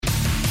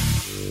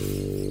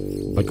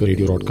Biker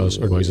Radio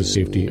Broadcast advises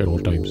safety at all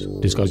times,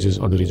 discourages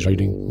underage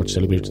riding, but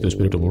celebrates the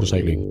spirit of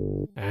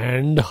motorcycling.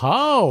 And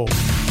how?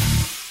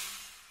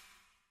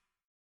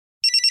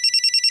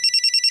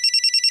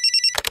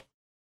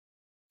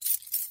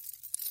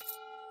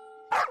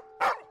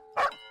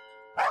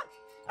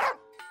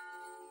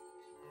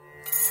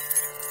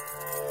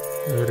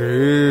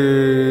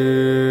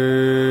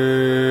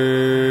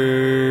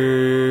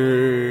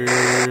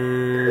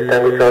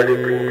 Tango Charlie,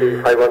 Green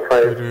Tea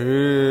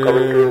 515,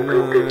 coming to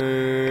Green Tea.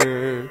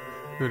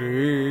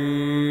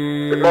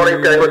 Good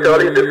morning, Tango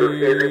Charlie, this is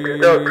Easy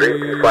Peter,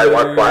 Green Tea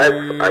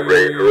 515. I'm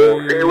ready to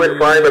roll. See you in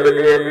 5 at the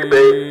DND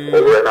Bay.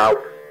 Over and out.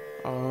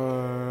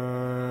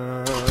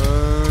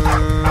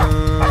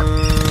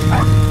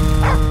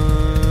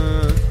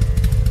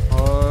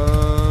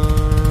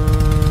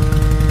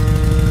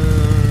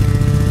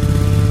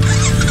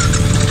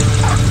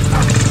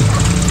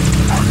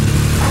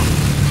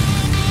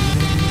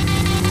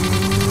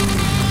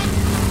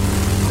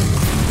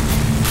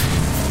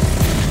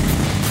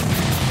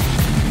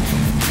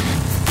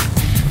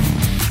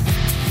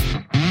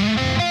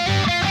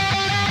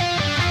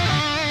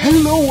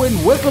 Hello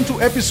and welcome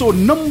to episode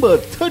number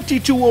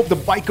 32 of the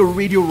Biker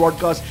Radio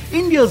Broadcast,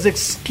 India's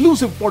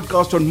exclusive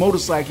podcast on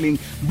motorcycling,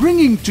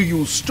 bringing to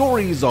you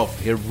stories of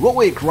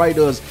heroic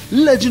riders,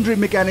 legendary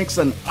mechanics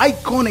and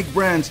iconic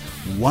brands,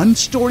 one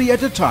story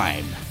at a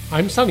time.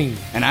 I'm Sunny.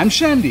 And I'm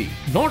Shandy.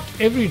 Not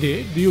every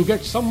day do you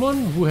get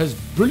someone who has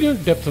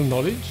brilliant depth of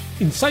knowledge,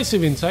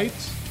 incisive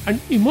insights, and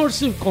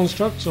immersive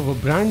constructs of a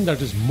brand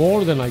that is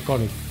more than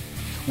iconic.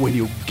 When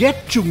you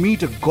get to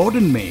meet a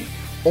Gordon May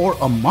or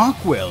a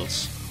Mark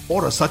Wells,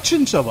 or a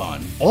Sachin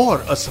Chauhan, or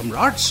a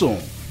Samrat Som,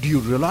 do you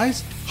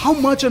realize how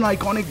much an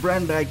iconic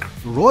brand like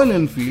Royal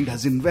Enfield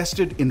has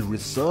invested in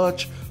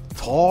research,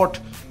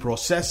 thought,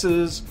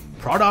 processes,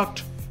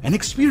 product, and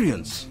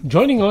experience?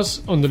 Joining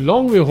us on the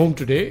long way home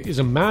today is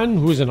a man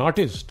who is an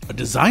artist, A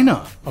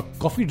designer, a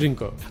coffee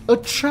drinker, a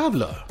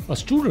traveler, a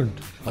student,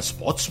 a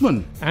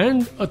sportsman.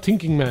 and a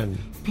thinking man.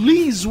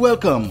 Please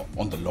welcome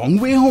on the long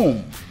way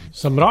home,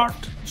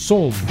 Samrat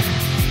Som.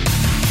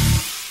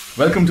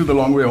 Welcome to the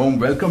long way home.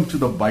 Welcome to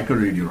the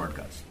Biker Radio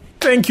Broadcast.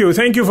 Thank you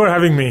for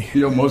having me.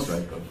 You're most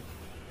welcome.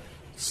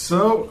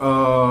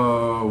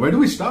 So, where do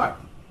we start?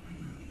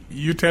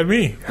 You tell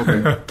me.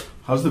 Okay.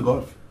 How's the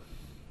golf?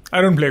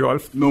 I don't play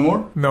golf. No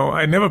more? No,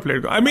 I never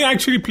played golf. I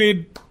actually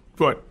played,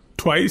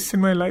 twice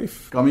in my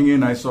life? Coming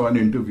in, I saw an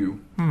interview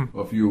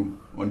of you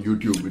on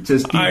YouTube. It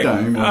says tea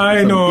time.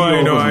 I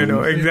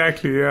know.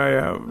 Exactly,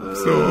 yeah.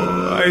 So,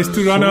 I used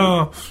to run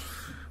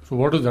So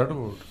what is that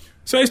about?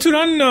 So I used to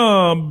run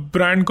a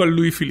brand called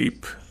Louis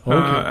Philippe. Okay.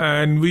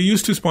 And we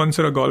used to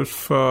sponsor a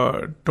golf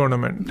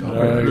tournament,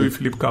 Louis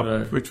Philippe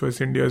Cup, which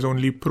was India's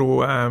only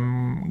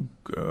pro-am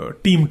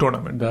team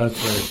tournament.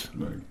 That's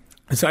right.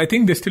 So I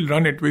think they still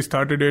run it. We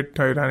started it.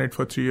 I ran it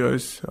for 3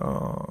 years.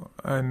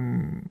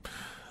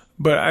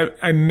 But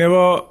I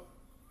never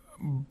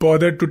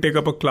bothered to take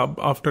up a club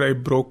after I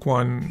broke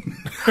one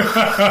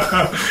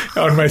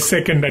on my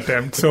second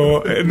attempt. So,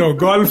 no,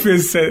 golf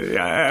is...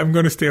 I'm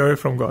going to stay away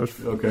from golf.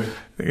 Okay.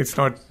 It's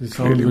not It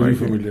sounds really very my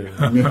familiar.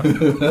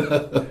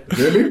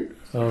 Really?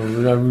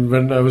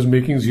 When I was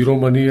making zero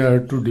money, I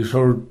had to dish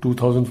out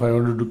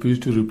 2,500 rupees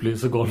to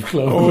replace a golf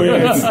club. Oh,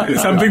 yeah,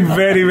 it's something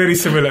very, very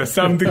similar.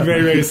 Something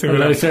very, very And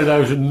similar. I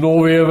said, no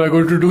way am I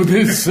going to do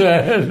this.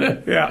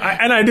 Yeah,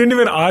 and I didn't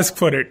even ask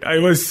for it.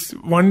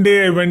 One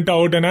day I went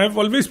out and I've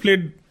always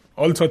played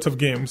all sorts of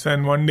games,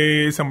 and one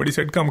day somebody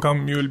said,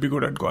 come, you will be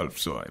good at golf.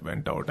 So I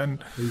went out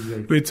and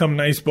with some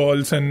nice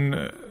balls,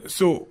 and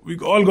so we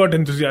all got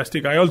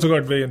enthusiastic. I also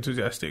got very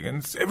enthusiastic,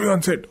 and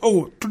everyone said,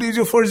 oh, today's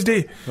your first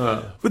day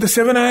with a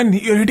 7-iron,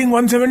 you're hitting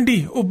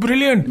 170. Oh,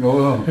 brilliant.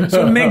 Oh.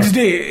 So next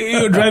day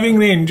you're driving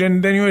range,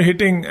 and then you're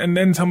hitting, and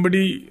then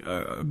somebody,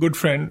 a good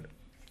friend,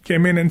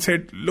 came in and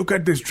said, look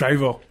at this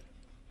driver.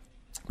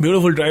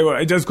 Beautiful driver.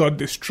 I just got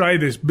this. Try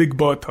this. Big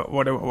Bertha,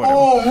 whatever.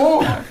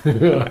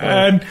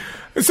 And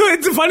so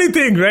it's a funny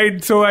thing,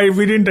 right? So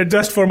we didn't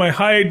adjust for my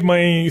height,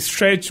 my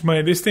stretch,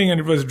 my this thing, and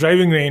it was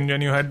driving range,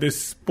 and you had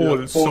this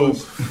pole. So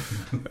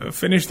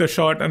finish the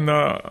shot, and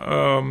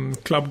the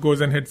club goes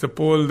and hits the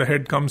pole. The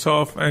head comes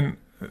off, and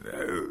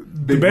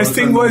the best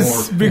thing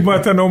was Big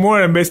Bertha no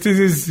more, and best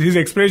is his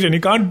expression.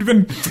 He can't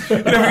even,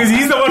 because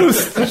he's the one who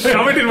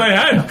shoved it in my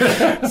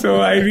hand.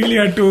 So I really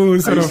had to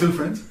sort of. Are you still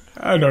friends?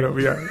 No,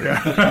 we are, yeah.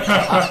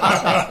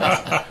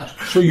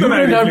 So you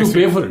didn't have to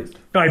pay for it?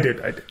 No, I did.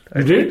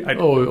 You did? I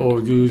did. Oh,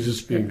 you were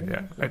just paying.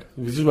 Yeah, I did.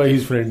 This is why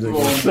he's friends, I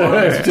guess. No,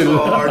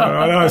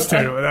 that was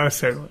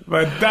terrible.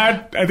 But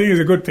that, I think, is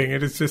a good thing.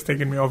 It has just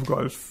taken me off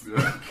golf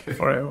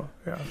forever.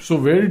 Yeah. So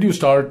where did you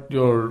start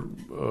two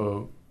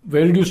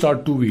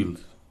wheels?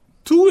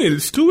 Two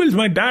wheels.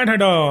 My dad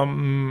had a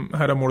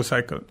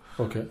motorcycle.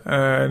 Okay.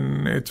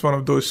 And it's one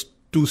of those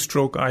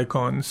two-stroke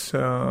icons.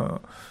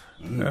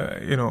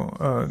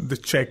 the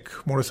Czech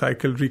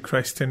motorcycle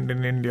rechristened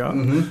in India,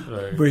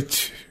 Right.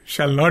 which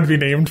shall not be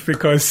named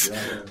because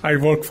I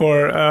work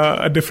for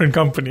a different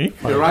company.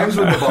 It rhymes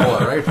with the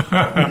Bawa, right?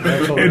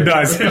 It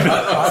does.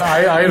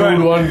 I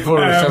ruled one for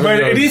 7 but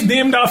years. it is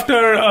named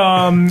after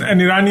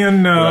an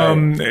Iranian.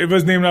 It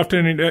was named after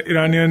an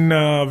Iranian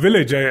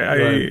village.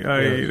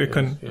 I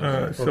reckon.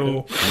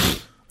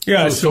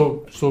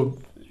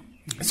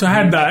 So I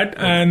had that,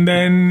 and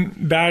then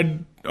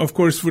Dad, of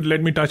course, would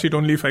let me touch it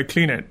only if I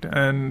clean it,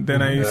 and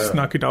then I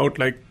snuck it out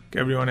like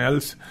everyone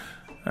else.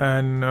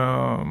 And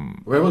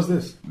Where was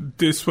this?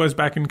 this was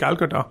back in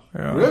Calcutta.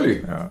 Yeah.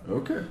 Really? Yeah.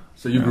 Okay.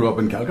 So you grew up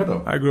in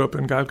Calcutta? I grew up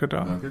in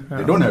Calcutta. Okay. Yeah.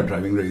 They don't have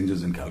driving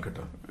ranges in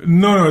Calcutta.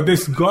 No,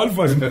 this golf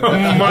was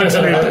much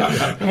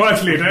later.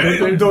 Much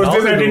later. Those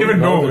days I didn't even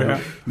know.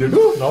 Yeah. They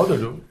do? Now they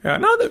do. Yeah,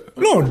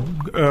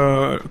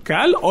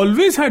 Cal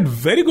always had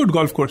very good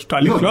golf course.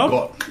 Tali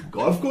Club.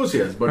 Golf course,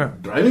 yes,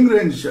 but driving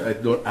range, I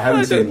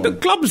haven't seen The one.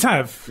 clubs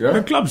have. Yeah?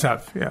 The clubs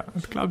have. Yeah.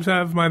 The clubs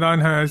have. Maidan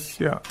has.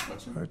 Yeah.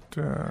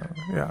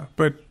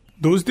 But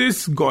those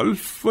days,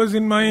 golf was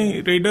in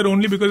my radar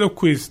only because of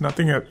quiz,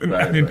 nothing else.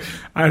 Right.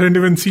 I hadn't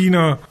even seen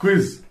a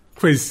Quiz.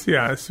 quiz.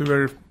 Yeah, so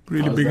we're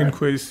really How's big in that?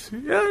 quiz.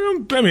 Yeah,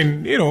 I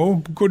mean,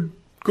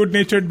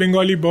 good-natured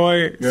Bengali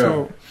boy. Yeah.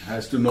 So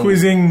Has to know.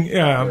 quizzing,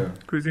 Yeah.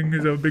 quizzing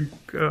is a big.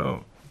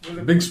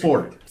 Big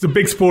sport. It's a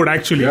big sport,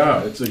 actually.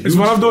 Yeah, it's a huge It's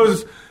one of sport.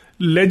 those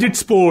legit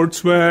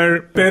sports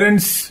where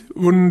parents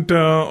wouldn't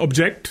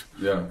object.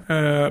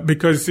 Yeah.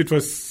 Because it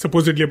was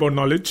supposedly about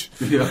knowledge.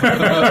 Yeah.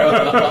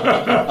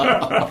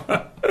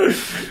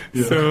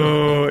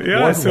 So,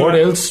 yeah. What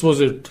else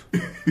was it?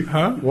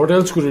 Huh? What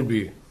else could it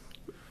be?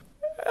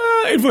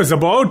 It was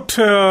about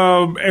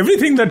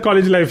everything that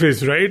college life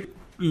is, right?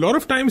 A lot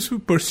of times we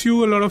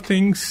pursue a lot of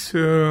things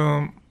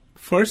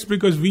first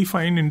because we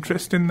find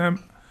interest in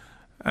them.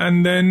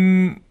 And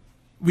then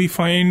we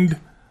find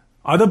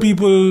other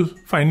people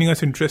finding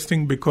us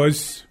interesting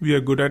because we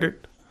are good at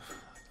it.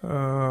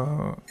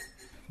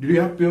 Did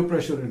you have peer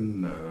pressure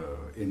in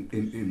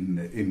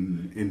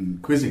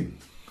quizzing?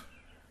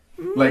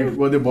 Like,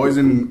 were there boys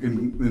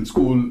in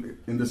school,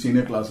 in the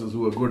senior classes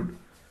who were good?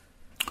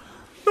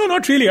 No,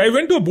 not really. I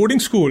went to a boarding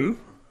school,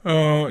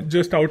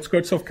 just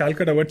outskirts of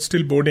Calcutta, but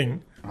still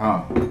boarding.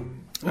 Oh,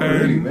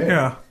 really? Where?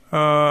 Yeah.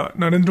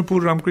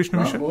 Narendrapur Ramakrishna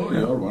Mission. Oh,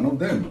 you're one of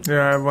them.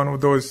 Yeah, one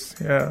of those.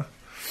 Yeah.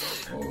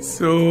 Oh.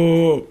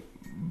 So,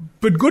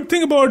 but good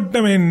thing about,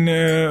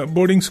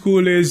 boarding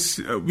school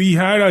is we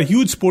had a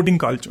huge sporting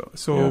culture.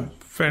 So,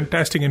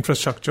 fantastic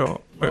infrastructure.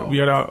 Wow. We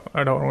had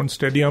our own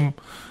stadium.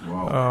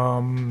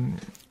 Wow.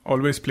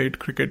 Always played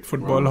cricket,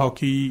 football,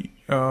 hockey,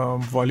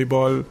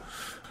 volleyball.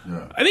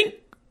 Yeah. I think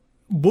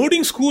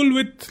boarding school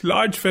with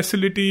large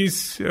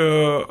facilities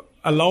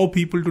allow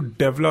people to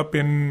develop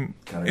in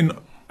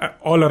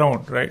all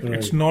around, right?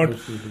 It's not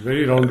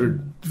Very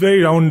rounded.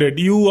 very rounded.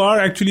 You are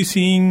actually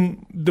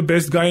seeing the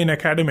best guy in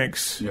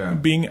academics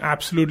being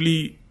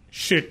absolutely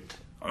shit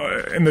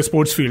in the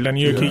sports field, and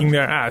you're kicking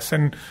their ass,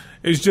 and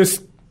it's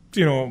just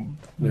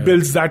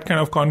builds that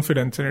kind of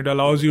confidence, and it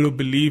allows you to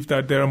believe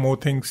that there are more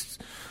things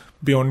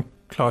beyond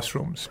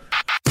classrooms.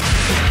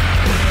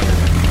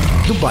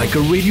 The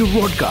Biker Radio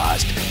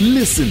Broadcast.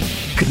 Listen,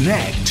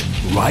 connect,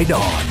 ride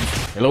on.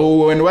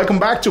 Hello and welcome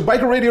back to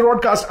Biker Radio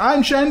Broadcast.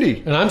 I'm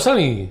Shandy. And I'm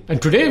Sunny.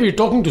 And today we're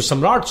talking to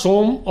Samrat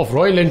Som of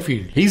Royal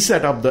Enfield. He's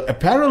set up the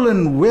apparel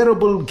and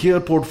wearable gear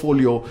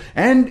portfolio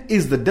and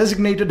is the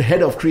designated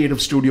head of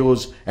creative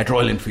studios at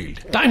Royal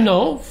Enfield. Time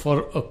now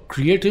for a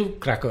creative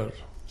cracker.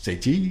 Say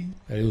cheese.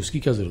 अरे उसकी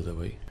क्या जरूरत है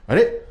भाई?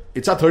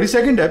 It's our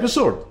 32nd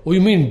episode. Oh,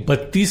 you mean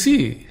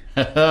Battisi?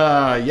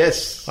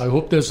 Yes. I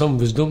hope there's some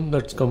wisdom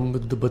that's come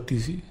with the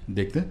Battisi.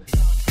 Dekhte.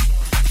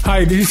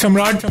 Hi, this is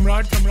Samrat,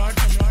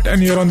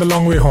 and you're on the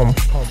long way home.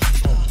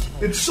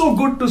 It's so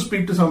good to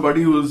speak to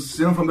somebody who's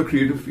from the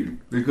creative field,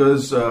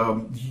 because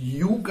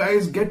you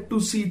guys get to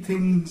see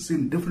things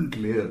in different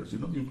layers.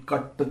 You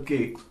cut the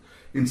cakes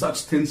in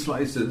such thin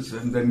slices,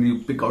 and then you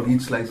pick out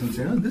each slice and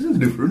say, this is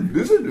different,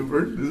 this is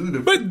different, this is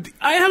different. But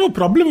I have a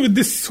problem with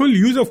this whole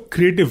use of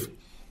creative.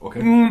 Okay.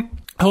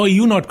 How are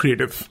you not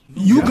creative?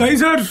 You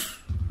guys are.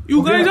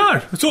 You guys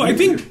are. So I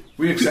think.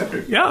 We accept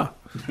it. Yeah.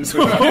 So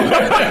We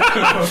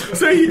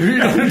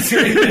don't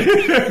say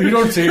it. We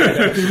don't say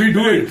it. We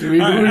do it. We do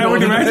it. I would all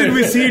the imagine time.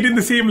 we see it in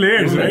the same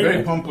layers, Very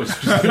right? pompous.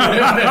 No,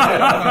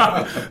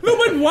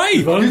 but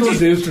why? One of those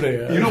days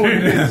today. You know what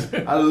it is?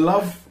 I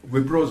love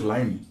Wipro's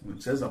line.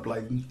 It says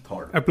applying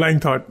thought. Applying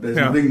thought. There's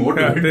nothing more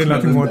to it There's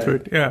nothing than more that. to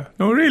it. Yeah.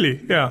 No, really.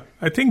 Yeah.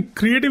 I think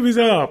creative is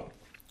a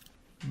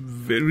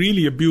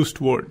really abused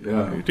word.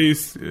 Yeah. It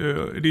is a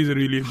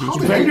really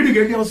abused word. When did you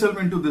get yourself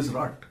into this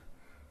rut?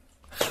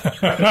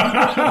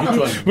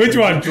 Which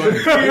one?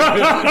 Okay,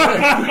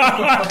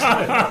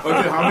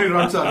 how many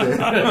ruts are there?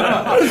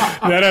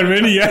 There are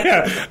many.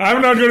 Yeah.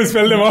 I'm not going to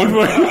spell them out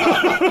for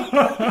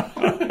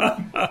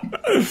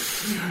you.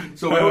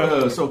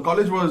 So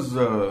college was...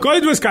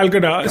 College was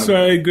Calcutta, so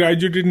I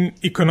graduated in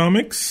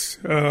economics.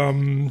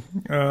 I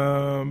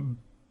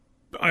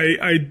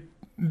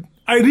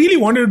really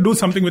wanted to do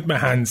something with my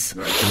hands.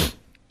 Right.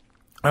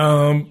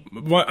 My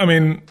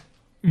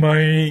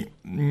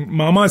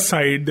mama's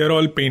side, they're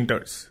all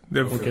painters.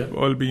 They've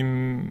all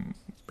been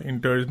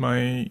painters.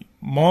 My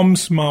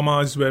mom's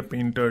mamas were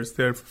painters.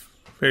 They're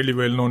fairly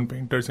well-known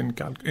painters in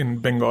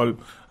Bengal.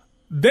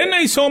 Then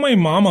I saw my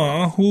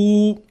mama,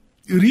 who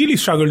really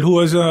struggled, who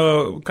was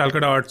a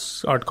Calcutta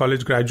Art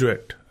College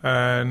graduate.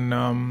 And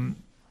I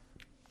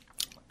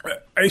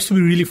used to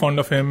be really fond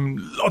of him.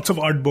 Lots of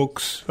art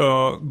books,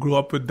 grew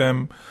up with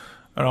them,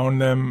 around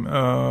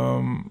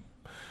them.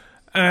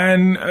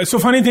 And so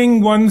funny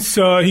thing, once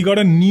he got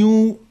a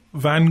new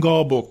Van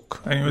Gogh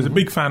book, and he was a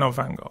big fan of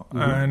Van Gogh.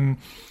 And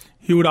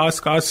he would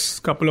ask us,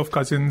 couple of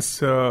cousins,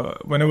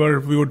 whenever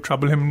we would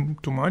trouble him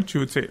too much, he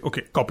would say,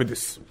 okay, copy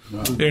this.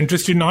 You're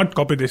interested in art,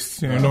 copy this.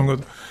 Don't go.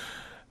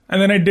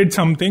 And then I did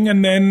something,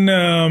 and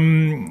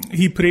then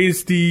he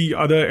praised the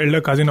other elder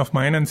cousin of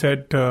mine and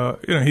said,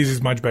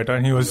 he's much better.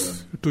 And he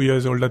was 2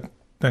 years older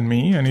than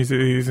me, and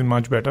he's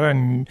much better,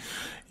 and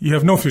you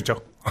have no future.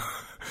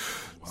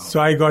 So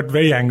I got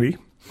very angry.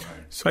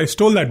 So I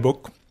stole that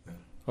book.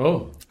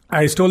 Oh.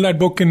 I stole that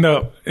book in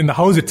the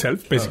house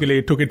itself. Basically,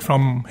 I took it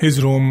from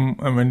his room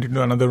and went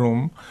into another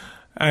room.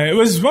 It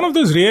was one of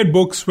those rare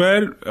books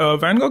where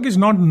Van Gogh is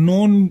not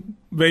known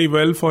very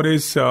well for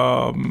his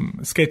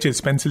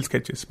pencil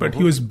sketches, but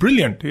he was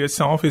brilliant.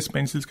 Some of his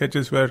pencil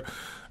sketches were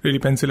really,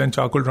 pencil and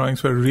charcoal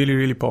drawings were really,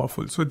 really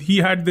powerful. So he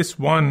had this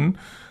one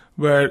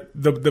where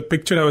the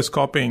picture I was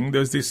copying, there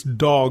was this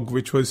dog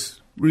which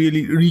was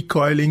really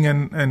recoiling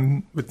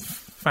and with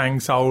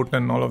fangs out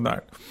and all of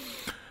that.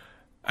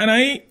 And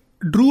I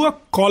drew a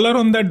collar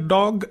on that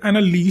dog and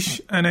a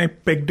leash, and I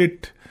pegged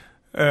it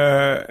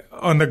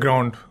on the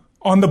ground,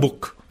 on the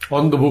book.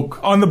 On the book?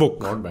 On the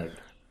book. Not bad.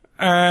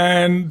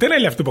 And then I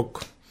left the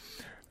book.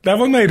 That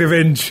was my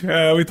revenge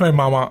with my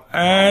mama.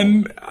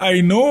 And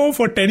I know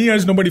for 10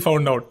 years nobody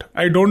found out.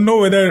 I don't know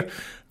whether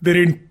they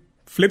didn't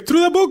flip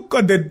through the book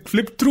or they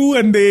flipped through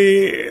and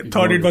they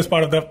thought it was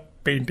part of the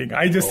painting.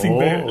 I just think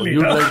that later.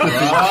 You'd like to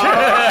think.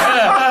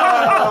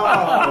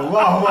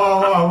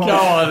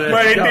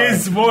 But it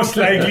is most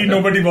likely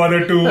nobody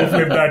bothered to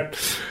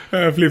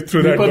flip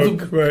through that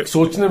book.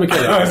 सोचने में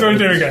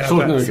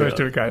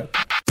क्या?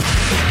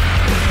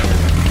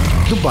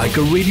 The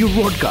Biker Radio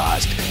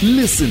broadcast.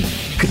 Listen,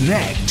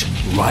 connect,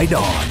 ride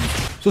on.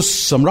 So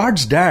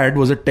Samrat's dad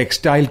was a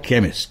textile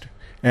chemist,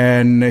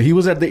 and he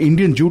was at the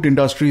Indian Jute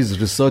Industries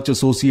Research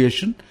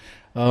Association.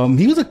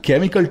 He was a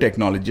chemical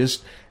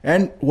technologist,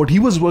 and what he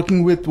was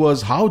working with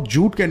was how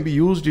jute can be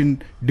used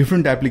in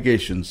different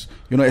applications,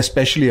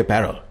 especially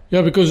apparel.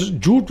 Yeah, because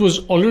jute was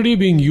already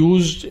being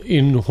used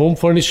in home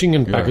furnishing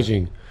and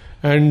packaging.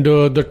 And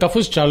the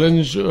toughest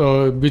challenge,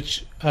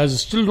 which has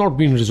still not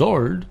been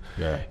resolved,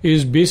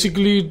 is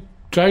basically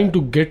trying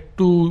to get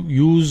to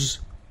use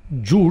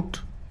jute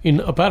in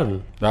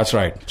apparel. That's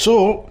right.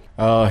 So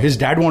his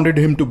dad wanted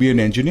him to be an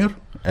engineer,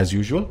 as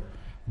usual.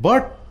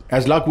 But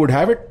as luck would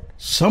have it,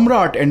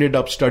 Samrat ended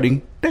up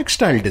studying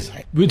textile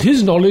design. With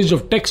his knowledge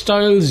of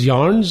textiles,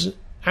 yarns,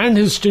 and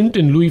his stint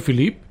in Louis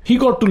Philippe, he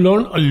got to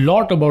learn a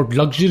lot about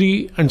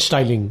luxury and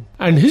styling.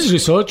 And his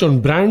research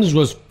on brands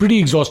was pretty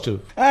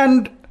exhaustive.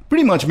 And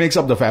pretty much makes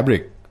up the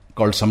fabric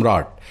called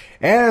Samrat,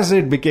 as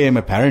it became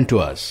apparent to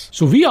us.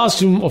 So we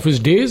asked him of his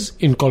days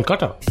in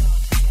Kolkata.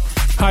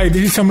 Hi,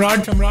 this is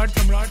Samrat,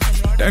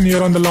 and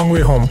you're on the long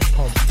way home.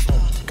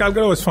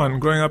 Calcutta was fun.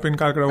 Growing up in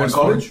Calcutta was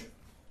college? Fun.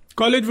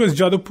 College was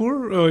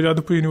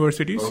Jadavpur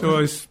University. Okay. So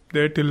I was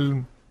there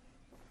till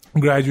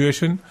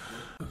graduation.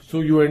 So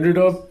you ended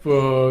up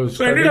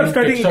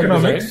studying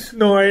economics. Design?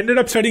 No, I ended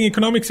up studying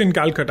economics in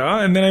Calcutta,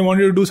 and then I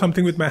wanted to do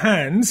something with my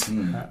hands.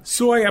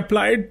 So I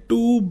applied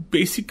to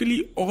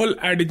basically all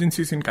ad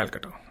agencies in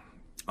Calcutta,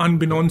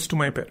 unbeknownst to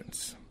my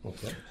parents.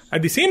 Okay.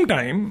 At the same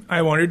time,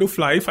 I wanted to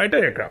fly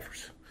fighter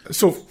aircrafts.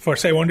 So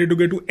first I wanted to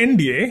get to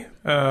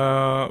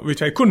NDA,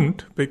 which I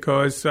couldn't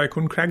because I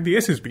couldn't crack the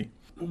SSB.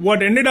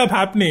 What ended up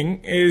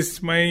happening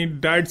is my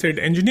dad said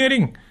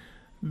engineering.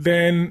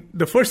 Then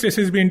the first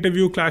SSB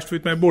interview clashed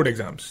with my board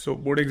exams. So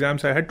board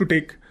exams I had to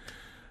take.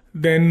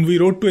 Then we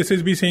wrote to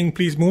SSB saying,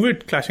 please move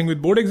it, clashing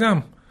with board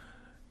exam.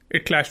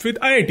 It clashed with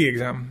IIT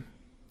exam.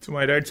 So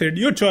my dad said,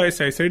 your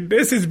choice. I said,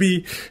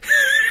 SSB.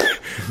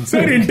 So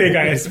I didn't take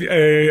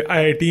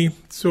IIT.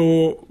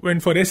 So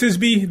went for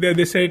SSB. There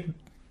they said,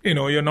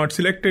 you're not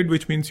selected,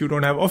 which means you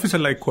don't have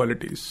officer-like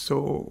qualities.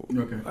 So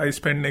I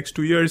spent next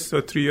 2 years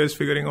or 3 years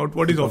figuring out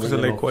what is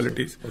officer-like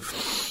qualities.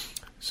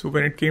 So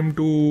when it came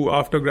to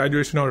after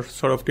graduation or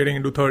sort of getting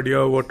into third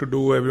year, what to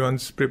do,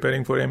 everyone's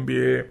preparing for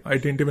MBA. I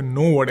didn't even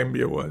know what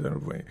MBA was.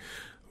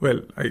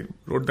 Well, I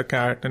wrote the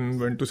CAT and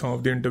went to some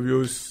of the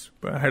interviews.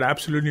 I had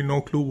absolutely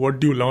no clue what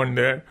do you learn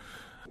there.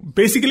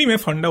 Basically, my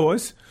funda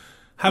was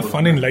have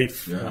fun in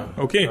life. Yeah.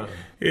 Okay.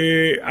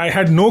 I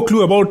had no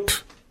clue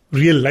about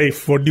real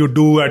life. What do you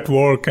do at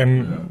work?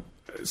 And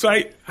so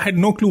I had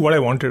no clue what I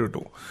wanted to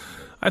do.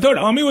 I thought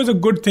army was a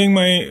good thing.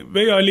 My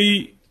very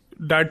early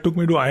dad took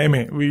me to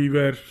IMA. We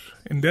were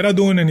in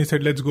Dehradun and he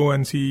said, let's go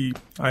and see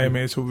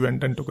IMA. So we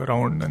went and took a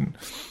round and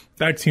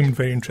that seemed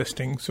very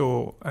interesting.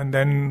 So, and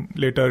then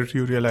later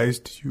you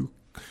realized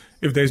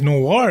if there's no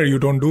war, you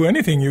don't do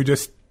anything. You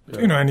just,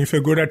 and if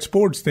you're good at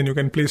sports, then you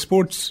can play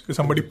sports. If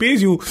somebody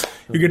pays you,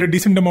 you get a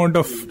decent amount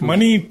of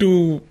money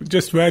to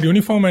just wear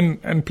uniform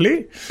and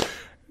play.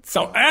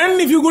 So, and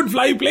if you could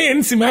fly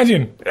planes,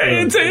 imagine.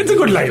 It's a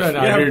good life. You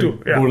have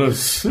to. Yeah.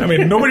 Bonus. I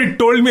mean, nobody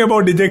told me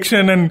about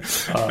ejection and,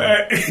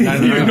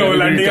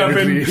 landing up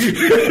in...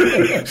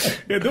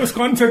 those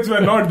concepts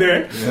were not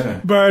there.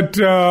 Yeah. But,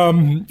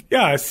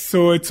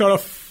 so it sort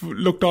of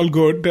looked all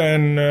good.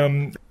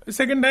 And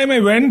second time I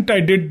went,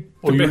 I did...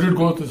 Oh, you did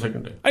go the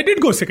second time? I did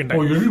go second time.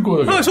 Oh, you did go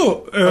again?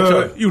 So,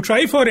 you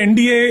try for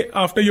NDA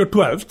after your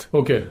 12th.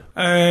 Okay.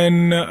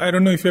 And I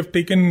don't know if you have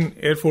taken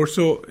Air Force.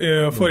 So,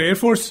 for Air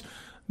Force...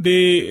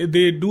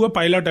 They do a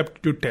pilot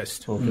aptitude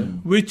test,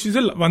 which is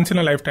a once in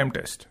a lifetime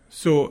test.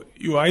 So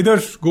you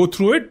either go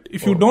through it.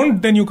 If you don't,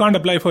 then you can't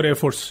apply for Air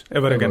Force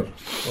ever again.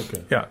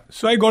 Okay. Yeah.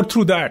 So I got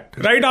through that.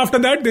 Right after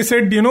that, they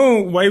said,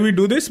 why we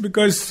do this?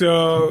 Because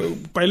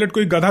pilot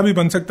कोई गधा भी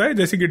बन सकता है,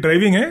 जैसे कि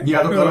driving है.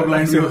 या तो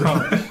colorblind भी हो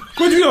सकता है.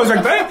 कुछ भी हो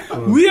सकता है.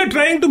 We are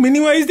trying to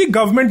minimize the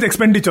government's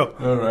expenditure,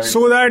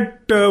 so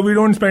that we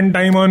don't spend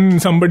time on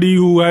somebody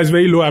who has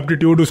very low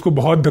aptitude. उसको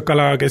बहुत धक्का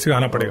लगा के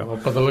सिखाना पड़ेगा.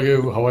 पता लगे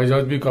हवाई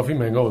जहाज भी काफी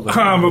महंगा होता है.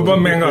 हाँ, बहुत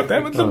महंगा होता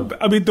है. मतलब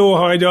अभी तो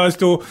हवाई जहाज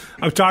तो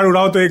अब 4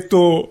 उड़ाओ तो एक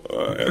तो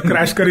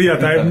क्रैश कर ही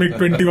जाता है.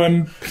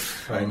 MiG-21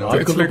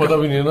 आजकल तो पता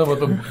भी नहीं है ना,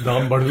 मतलब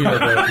दाम बढ़ भी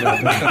जाता है.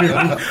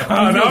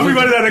 हाँ, दाम भी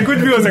बढ़ जाता है. कुछ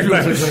भी हो सकता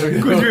है.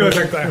 कुछ भी हो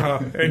सकता है. हाँ.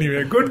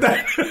 Anyway, good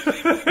that.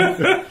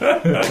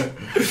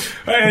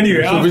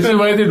 Anyway, so this is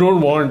why they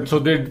don't want. So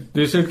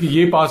they said कि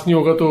ये पास नहीं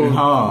होगा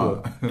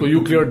तो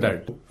you cleared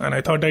that. And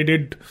I thought I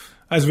did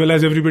as well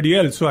as everybody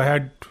else, so I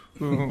had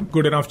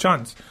good enough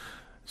chance.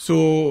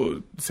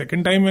 So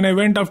second time when I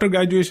went after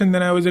graduation,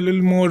 then I was a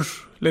little more,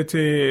 let's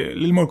say, a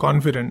little more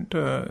confident.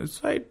 So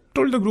I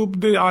told the group,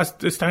 they asked,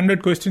 the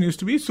standard question used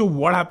to be, so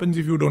what happens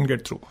if you don't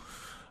get through?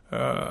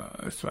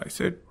 So I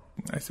said,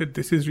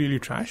 this is really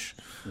trash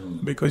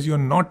because you're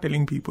not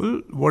telling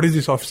people what is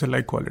this officer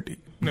like quality.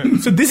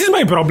 So this is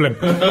my problem.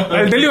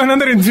 I'll tell you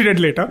another incident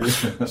later.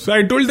 So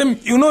I told them,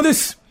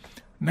 this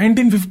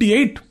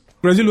 1958,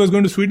 Brazil was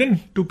going to Sweden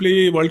to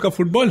play World Cup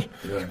football,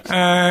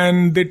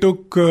 and they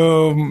took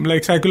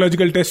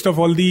psychological test of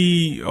all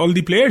the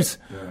players,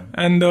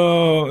 and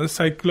the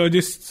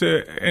psychologists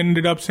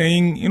ended up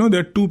saying,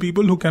 there are 2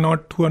 people who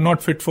are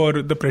not fit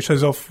for the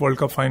pressures of World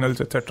Cup finals,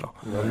 etc.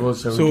 One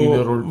was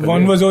 17-year-old Pele.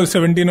 One was a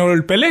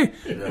 17-year-old Pele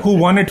who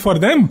won it for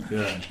them,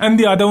 and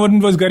the other one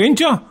was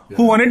Garincha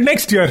who won it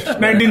next year,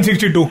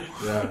 1962.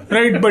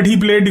 Right, but he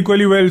played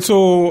equally well.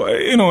 So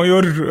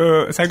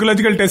your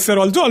psychological tests are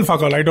also all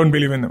fuck all. I don't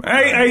believe in them.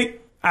 I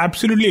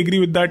absolutely agree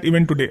with that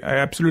even today. I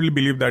absolutely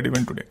believe that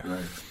even today. Right.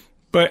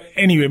 But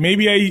anyway,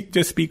 maybe I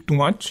just speak too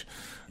much.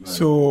 Right.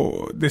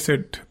 So they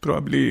said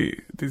probably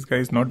this guy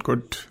is not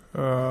good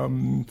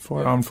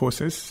for armed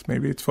forces.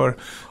 Maybe it's for...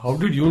 How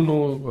did you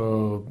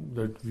know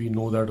that we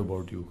know that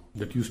about you?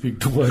 That you speak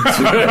too much?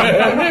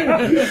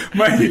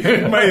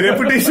 my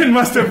reputation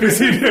must have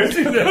preceded.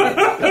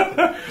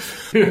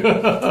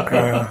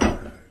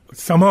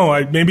 Somehow,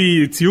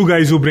 maybe it's you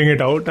guys who bring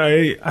it out.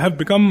 I have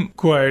become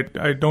quiet.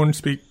 I don't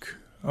speak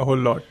a whole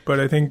lot. But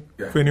I think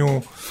when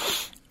you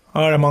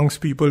are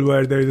amongst people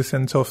where there is a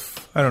sense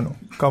of,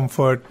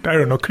 comfort,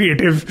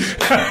 creative,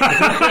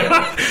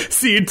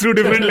 see it through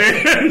different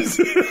layers.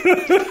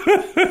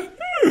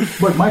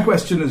 But my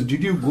question is,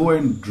 did you go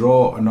and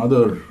draw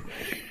another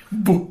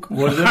book?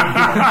 Was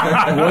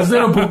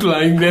there a book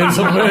lying there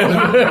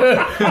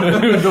somewhere?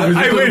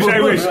 I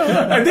wish.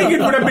 I think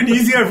it would have been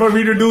easier for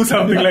me to do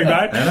something like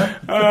that.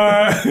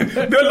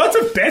 There were lots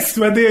of tests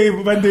when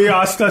they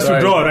asked us to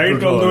draw,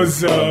 right? All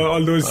those.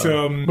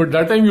 But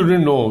that time you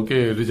didn't know.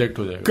 Okay, reject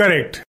ho jayega.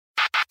 Correct.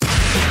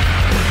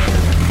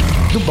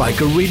 The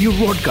Biker Radio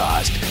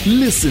broadcast.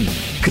 Listen,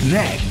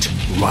 connect,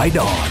 ride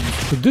on.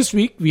 So this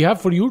week we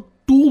have for you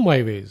 2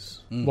 My Ways.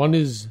 One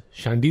is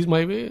Shandy's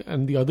My Way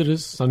and the other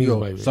is Sunny's My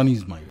Way.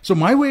 Sunny's My Way. So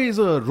My Way is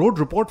a road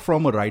report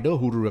from a rider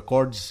who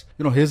records,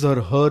 his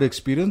or her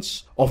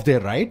experience of their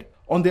ride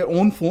on their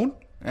own phone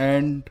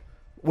and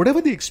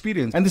whatever the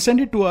experience. And they send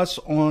it to us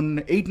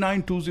on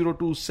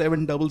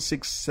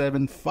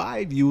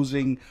 8920276675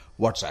 using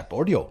WhatsApp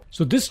audio.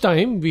 So this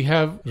time we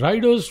have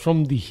riders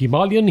from the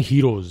Himalayan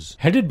Heroes,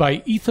 headed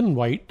by Ethan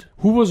White,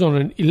 who was on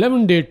an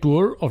 11-day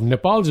tour of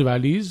Nepal's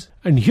valleys.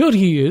 And here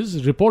he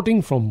is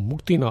reporting from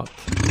Muktinath.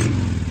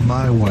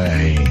 My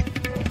Way.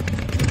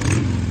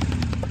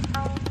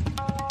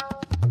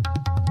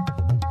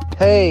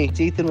 Hey, it's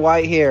Ethan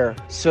White here.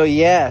 So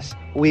yes,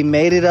 we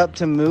made it up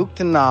to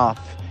Muktinath.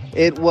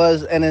 It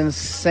was an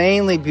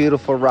insanely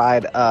beautiful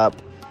ride up.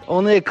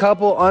 Only a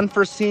couple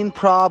unforeseen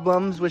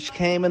problems, which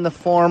came in the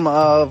form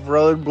of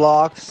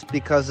roadblocks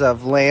because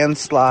of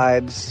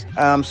landslides.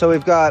 So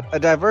we've got a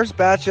diverse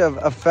batch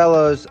of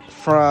fellows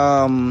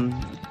from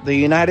the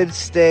United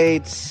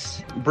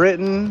States,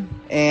 Britain,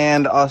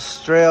 and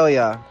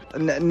Australia.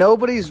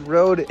 Nobody's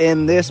rode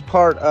in this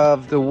part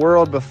of the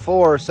world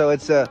before, so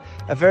it's a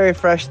very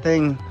fresh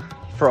thing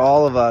for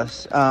all of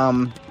us.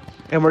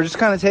 And we're just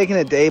kind of taking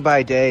it day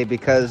by day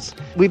because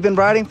we've been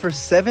riding for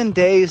 7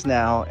 days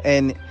now,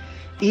 and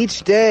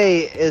each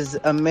day is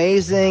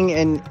amazing.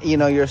 And, you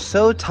know, you're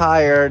so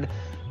tired.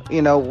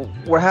 You know,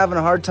 we're having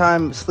a hard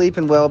time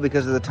sleeping well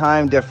because of the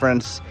time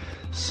difference.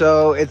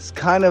 So it's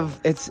kind of,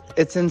 it's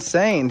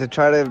insane to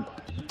try to,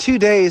 2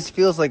 days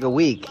feels like a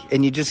week,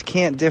 and you just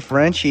can't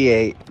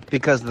differentiate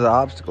because of the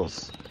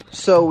obstacles.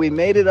 So we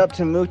made it up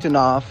to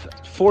Mukhtanov,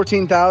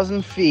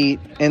 14,000 feet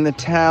in the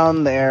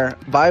town there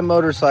by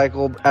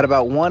motorcycle. At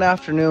about 1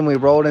 afternoon, we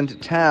rolled into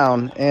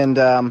town, and,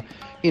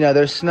 you know,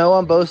 there's snow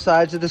on both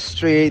sides of the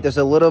street. There's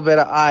a little bit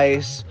of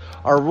ice.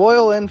 Our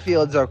Royal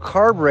Enfields are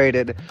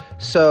carbureted,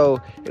 so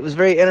it was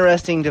very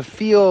interesting to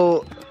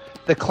feel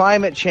the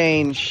climate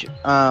change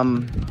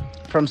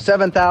from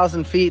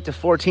 7,000 feet to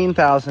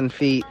 14,000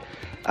 feet,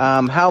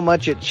 how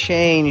much it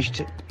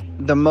changed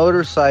the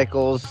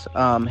motorcycle's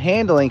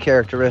handling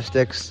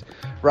characteristics,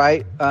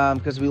 right?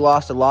 Because we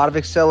lost a lot of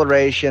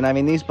acceleration. I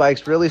mean, these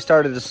bikes really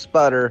started to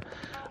sputter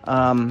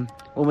when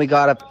we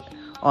got up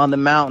on the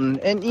mountain.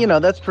 And, you know,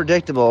 that's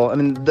predictable. I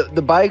mean,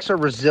 the bikes are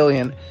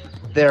resilient.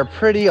 They're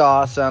pretty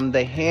awesome.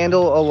 They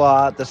handle a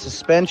lot. The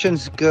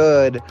suspension's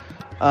good.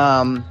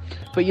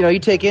 But, you know, you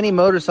take any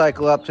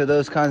motorcycle up to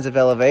those kinds of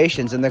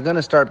elevations, and they're going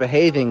to start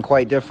behaving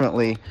quite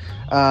differently.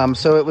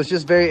 So it was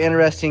just very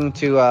interesting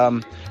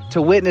to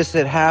witness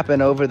it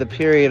happen over the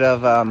period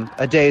of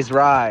a day's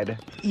ride.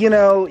 You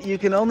know, you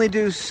can only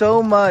do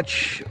so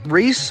much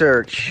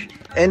research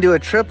into a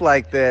trip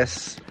like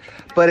this,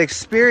 but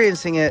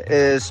experiencing it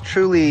is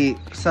truly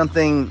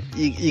something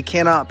you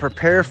cannot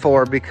prepare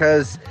for,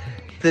 because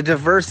the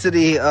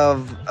diversity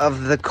of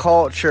the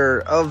culture,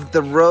 of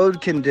the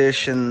road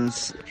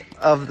conditions,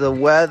 of the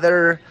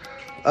weather,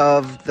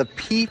 of the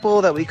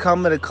people that we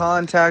come into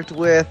contact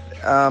with,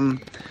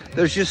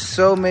 there's just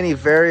so many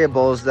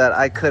variables that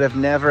I could have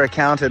never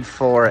accounted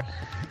for.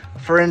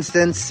 For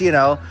instance, you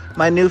know,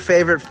 my new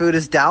favorite food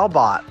is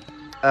Dalbot.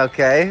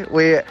 Okay,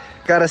 we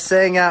got a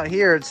saying out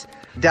here. It's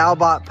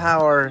Dalbot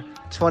power,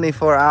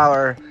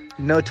 24-hour,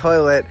 no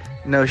toilet,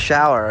 no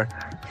shower.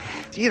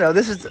 You know,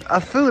 this is a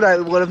food I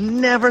would have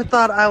never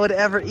thought I would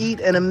ever eat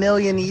in a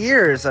million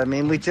years. I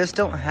mean, we just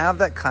don't have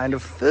that kind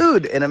of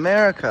food in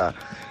America.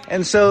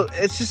 And so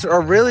it's just a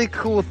really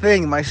cool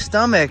thing. My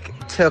stomach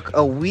took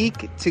a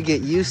week to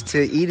get used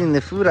to eating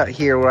the food out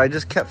here, where I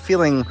just kept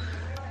feeling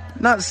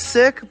not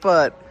sick,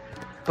 but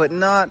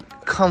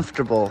not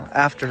comfortable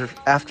after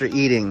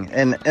eating.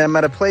 And I'm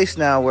at a place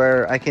now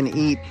where I can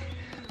eat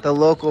the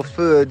local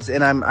foods,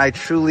 and I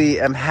truly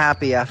am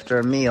happy after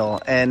a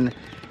meal. And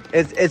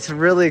it's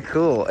really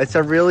cool. It's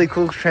a really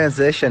cool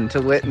transition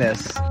to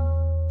witness.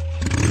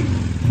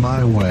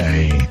 My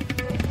way.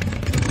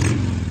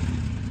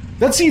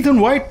 That's Ethan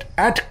White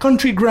at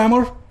Country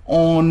Grammar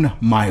on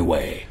My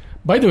Way.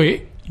 By the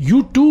way,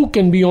 you too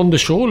can be on the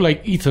show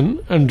like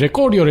Ethan and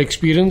record your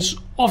experience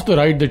of the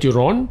ride that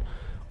you're on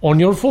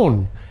your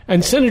phone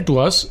and send it to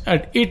us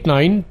at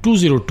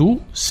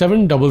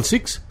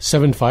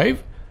 89202-76675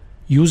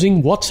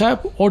 using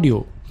WhatsApp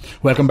audio.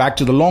 Welcome back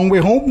to The Long Way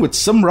Home with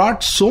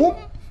Samrat Som,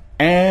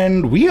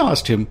 and we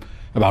asked him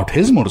about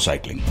his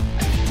motorcycling.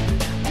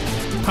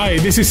 Hi,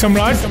 this is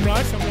Samrat,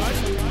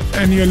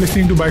 and you're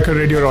listening to Biker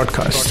Radio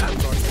Broadcast.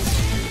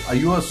 Are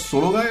you a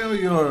solo guy or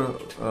you're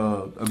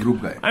a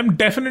group guy? I'm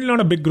definitely not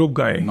a big group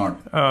guy.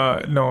 Not?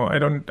 No, I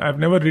don't. I've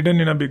never ridden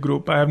in a big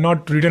group. I have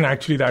not ridden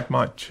actually that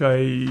much.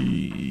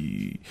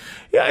 I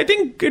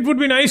think it would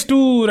be nice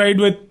to ride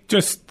with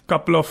just a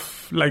couple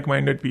of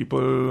like-minded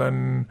people.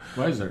 And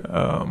why is that?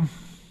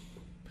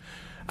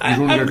 You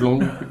don't get along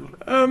with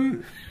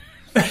people?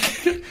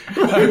 Say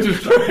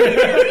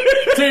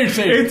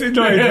it.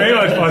 No, it's very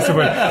much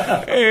possible.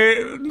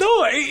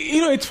 No,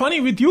 you know, it's funny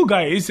with you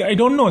guys. I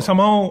don't know.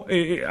 Somehow,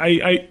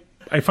 I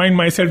find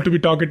myself to be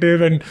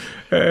talkative, and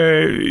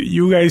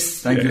you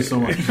guys. Thank you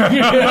so much.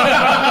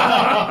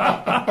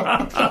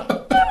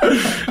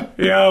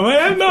 Yeah,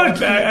 well, I'm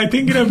not. I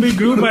think in a big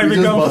group I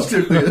become. Just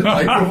busted the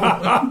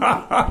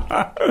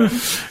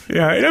microphone.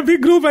 Yeah, in a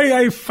big group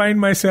I find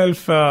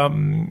myself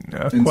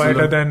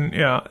quieter than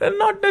and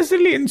not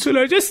necessarily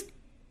insular. Just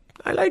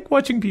I like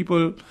watching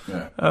people.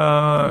 Yeah.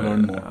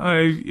 Learn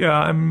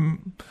more.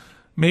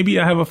 Maybe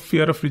I have a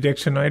fear of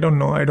rejection. I don't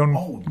know. I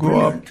don't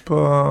go up.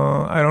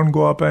 I don't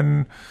go up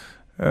and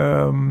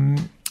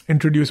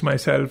introduce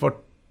myself or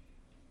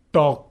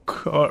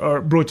talk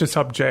or broach a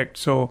subject.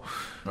 So.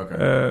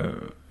 Okay.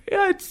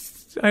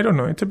 I don't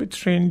know. It's a bit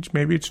strange.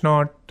 Maybe it's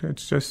not.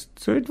 It's just,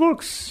 so it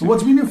works. So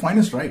what's been your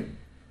finest ride?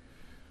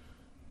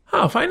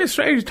 Finest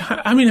ride?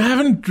 I mean, I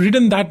haven't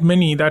ridden that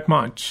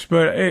much.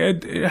 But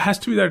it has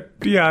to be that,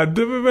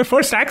 my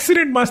first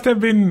accident must have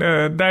been,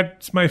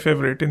 that's my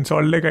favorite. In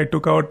Salt Lake, I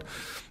took out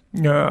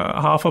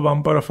half a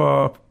bumper of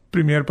a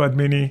Premier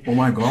Padmini. Oh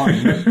my God.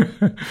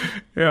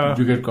 Yeah. Did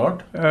you get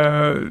caught?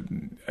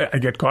 I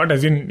get caught,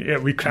 as in,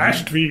 we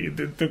crashed. The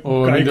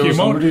guy came out.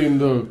 Somebody in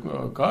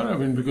the car? I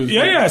mean, because...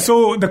 Yeah.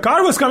 So the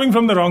car was coming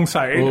from the wrong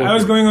side. Oh, I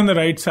was going on the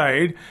right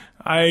side.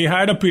 I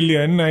had a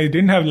pillion. I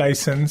didn't have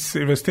license.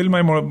 It was still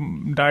my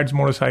dad's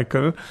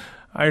motorcycle.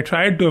 I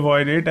tried to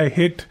avoid it. I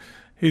hit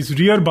his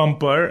rear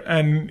bumper,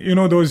 and you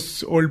know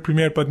those old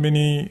Premier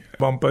Padmini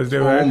bumpers they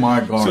were. Oh my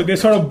God! So they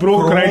sort of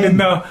broke chrome. Right in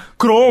the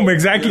chrome,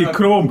 exactly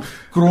chrome,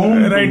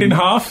 right in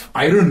half.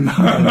 Iron.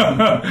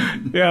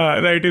 Yeah,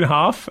 right in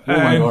half. Oh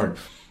my God!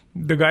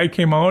 The guy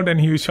came out and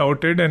he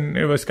shouted, and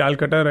it was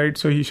Calcutta, right?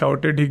 So he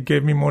shouted. He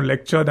gave me more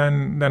lecture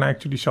than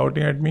actually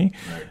shouting at me.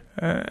 Right.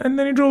 And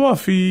then he drove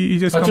off. He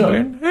just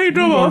complained. Hey, he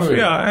drove off.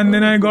 Yeah, and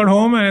then I got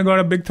home and I got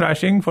a big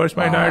thrashing. First,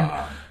 my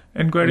dad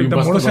inquired if the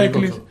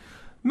motorcyclist.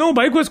 No,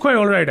 bike was quite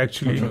alright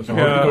actually. So how did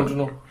you come to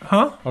know?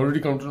 Huh? How did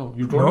you come to know?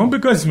 You told me?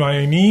 Because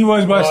my knee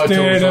was busted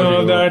and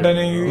all that, and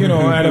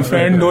I had a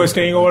friend who was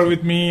staying over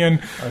with me,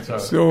 and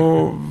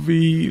so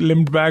we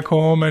limped back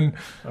home, and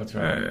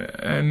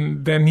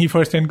then he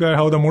first inquired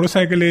how the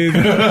motorcycle is.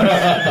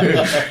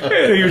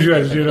 The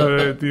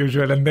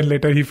usual, and then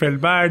later he felt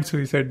bad, so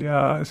he said,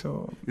 yeah.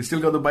 So you still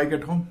got the bike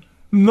at home?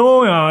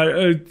 No,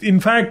 in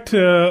fact,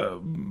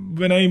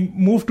 when I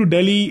moved to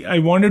Delhi, I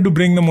wanted to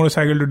bring the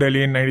motorcycle to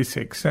Delhi in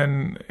 '96.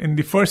 And in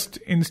the first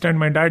instant,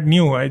 my dad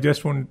knew I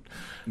just won't.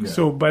 Yeah.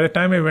 So by the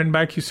time I went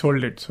back, he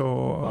sold it.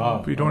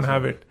 So we don't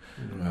have it.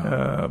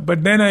 Yeah.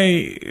 But then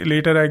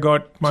later I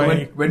got my.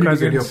 So when did you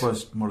get your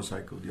first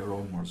motorcycle, your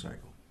own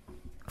motorcycle?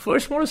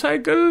 First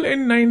motorcycle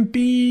in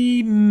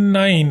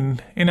 '99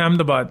 in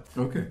Ahmedabad.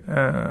 Okay.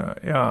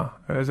 Yeah,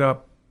 it was a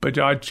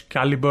Bajaj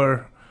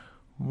Caliber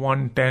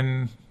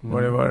 110,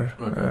 whatever,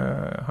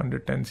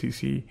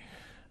 110cc.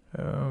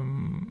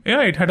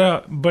 It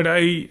had but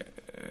I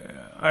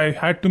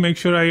had to make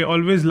sure. I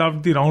always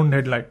loved the round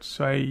headlights.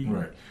 So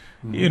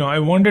I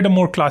wanted a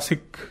more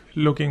classic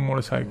looking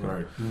motorcycle.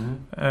 Right. Mm-hmm.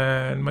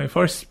 And my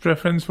first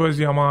preference was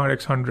Yamaha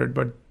RX100,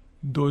 but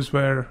those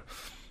were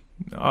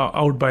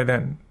out by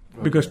then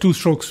because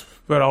 2-strokes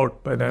were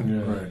out by then.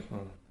 Yeah. Right.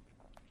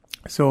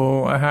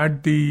 So I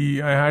had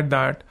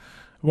that.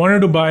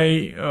 Wanted to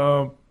buy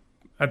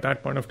at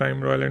that point of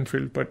time Royal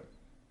Enfield, but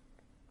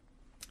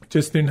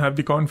just didn't have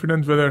the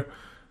confidence whether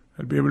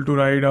I'll be able to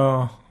ride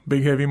a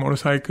big heavy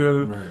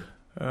motorcycle. Right.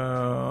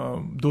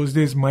 Those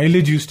days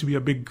mileage used to be a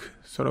big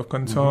sort of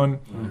concern.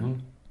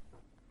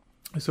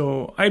 Mm-hmm.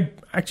 So I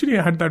actually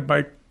had that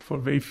bike for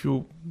very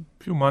few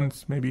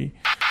months maybe.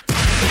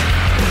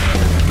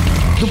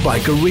 The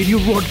Biker Radio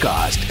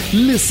broadcast.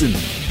 Listen,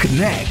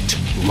 connect,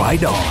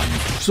 ride on.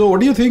 So what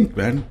do you think,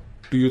 man?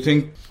 Do you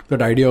think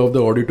that idea of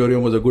the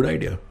auditorium was a good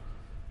idea?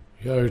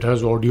 Yeah, it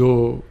has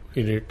audio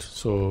in it,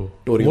 so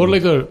more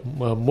like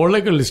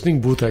a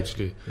listening booth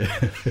actually.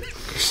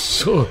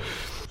 So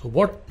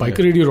what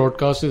Biker Radio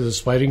broadcast is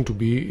aspiring to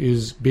be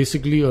is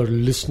basically a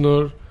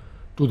listener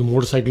to the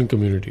motorcycling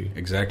community.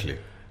 Exactly.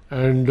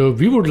 And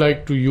we would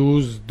like to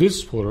use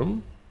this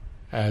forum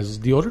as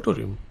the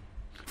auditorium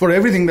for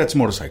everything that's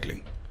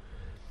motorcycling.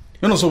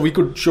 So we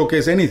could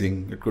showcase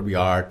anything. It could be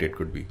art. It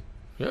could be.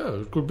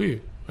 Yeah, it could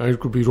be, and it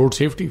could be road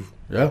safety.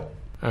 Yeah,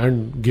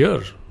 and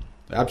gear.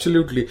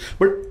 Absolutely.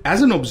 But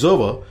as an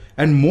observer,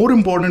 and more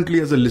importantly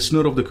as a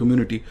listener of the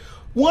community,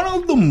 one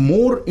of the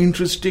more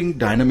interesting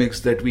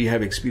dynamics that we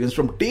have experienced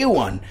from day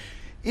one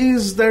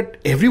is that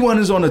everyone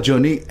is on a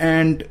journey,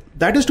 and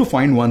that is to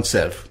find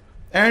oneself.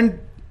 And,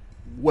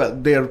 well,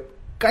 they're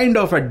kind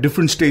of at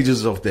different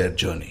stages of their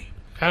journey.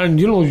 And,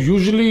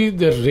 usually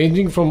they're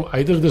ranging from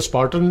either the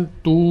Spartan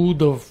to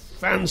the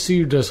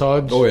fancy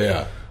dressage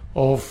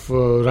of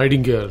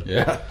riding gear.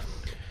 Yeah.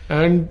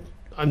 And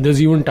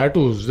there's even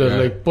tattoos. There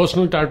are like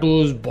personal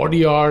tattoos,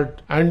 body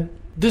art, and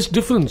this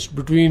difference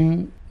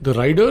between the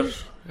rider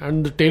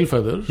and the tail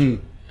feather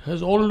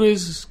has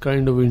always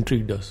kind of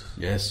intrigued us.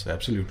 Yes,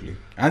 absolutely.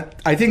 And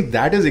I think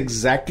that is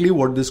exactly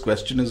what this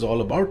question is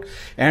all about.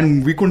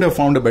 And we couldn't have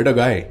found a better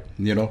guy,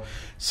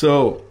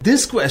 So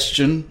this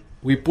question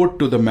we put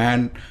to the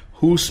man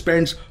who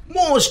spends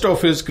most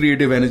of his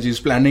creative energies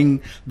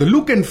planning the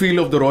look and feel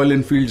of the Royal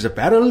Enfield's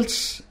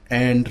apparels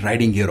and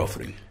riding gear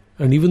offering.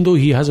 And even though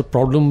he has a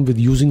problem with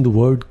using the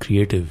word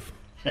creative,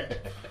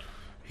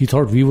 he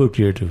thought we were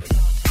creative.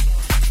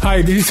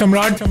 Hi, this is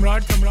Samrat,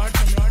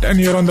 and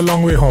you're on the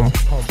long way home.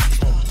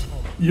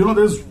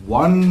 There's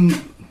one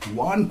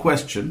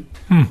question.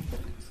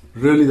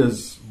 Really,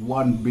 there's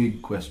one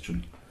big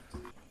question.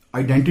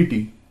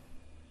 Identity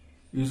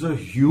is a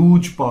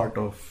huge part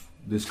of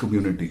this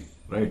community,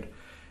 right?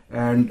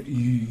 And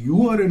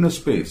you are in a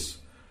space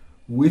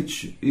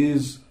which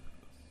is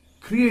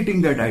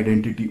creating that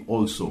identity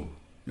also.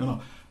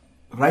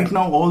 Right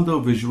now all the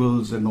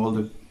visuals and all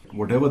the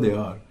whatever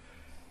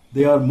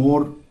they are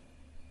more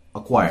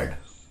acquired,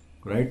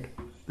 right?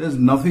 There's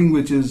nothing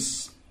which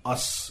is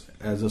us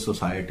as a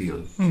society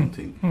or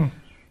something.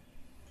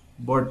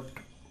 But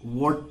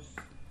what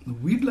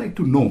we'd like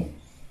to know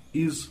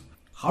is,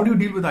 how do you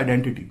deal with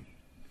identity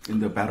in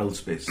the apparel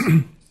space?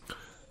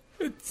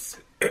 It's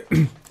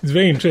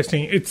very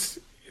interesting. This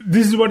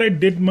is what I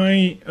did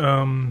my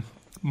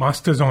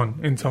masters on,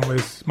 in some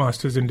ways,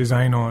 masters in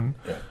design on.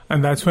 Yeah.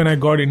 And that's when I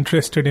got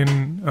interested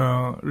in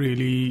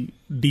really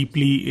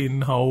deeply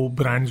in how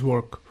brands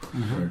work.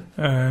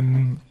 Mm-hmm.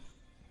 And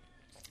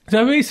it's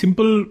a very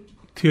simple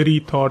theory,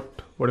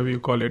 thought, whatever you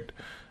call it,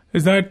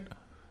 is that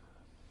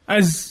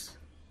as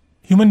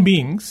human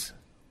beings,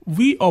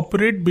 we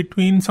operate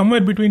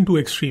somewhere between two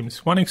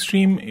extremes. One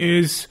extreme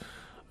is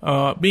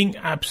being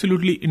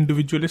absolutely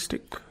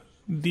individualistic.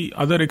 The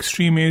other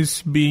extreme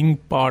is being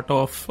part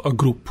of a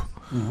group,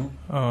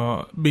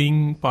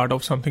 being part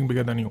of something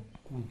bigger than you,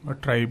 a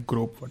tribe,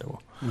 group, whatever.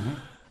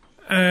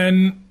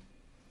 And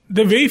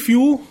there are very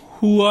few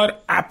who are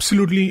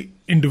absolutely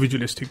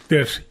individualistic.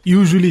 They're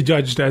usually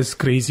judged as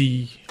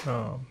crazy.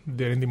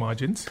 They're in the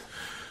margins.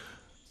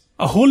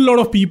 A whole lot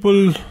of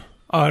people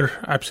are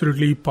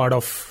absolutely part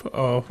of,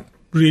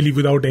 really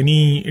without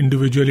any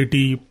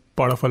individuality,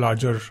 part of a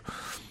larger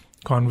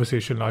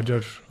conversation,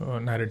 larger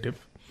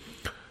narrative.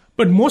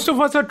 But most of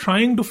us are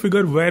trying to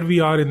figure where we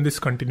are in this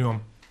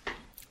continuum.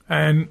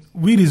 And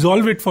we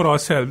resolve it for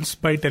ourselves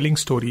by telling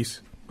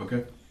stories.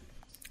 Okay.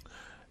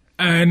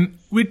 And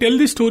we tell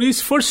these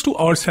stories first to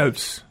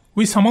ourselves.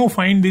 We somehow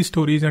find these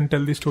stories and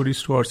tell these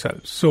stories to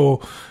ourselves.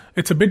 So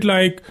it's a bit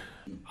like,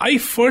 I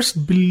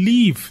first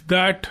believe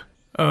that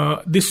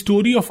the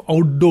story of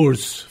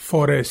outdoors,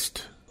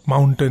 forest,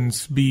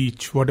 mountains,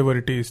 beach, whatever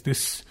it is,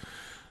 this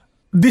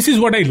is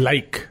what I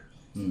like.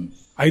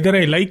 Either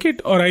I like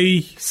it or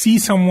I see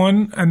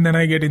someone and then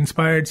I get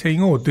inspired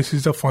saying, oh, this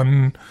is a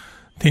fun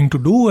thing to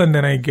do, and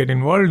then I get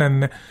involved,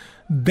 and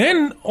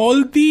then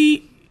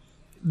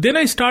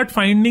I start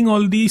finding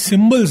all the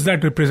symbols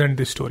that represent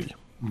this story.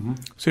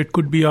 So it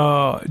could be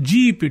a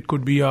jeep, it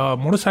could be a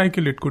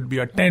motorcycle, it could be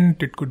a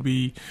tent, it could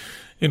be,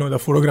 the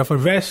photographer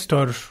vest,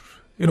 or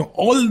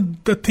all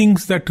the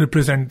things that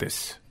represent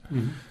this.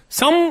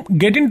 Some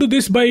get into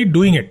this by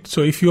doing it.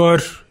 So if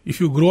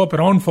you grow up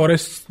around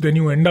forests, then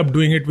you end up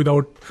doing it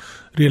without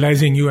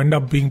realizing. You end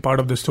up being part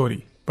of the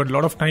story. But a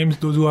lot of times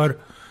those who are,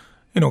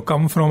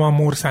 come from a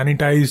more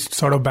sanitized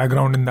sort of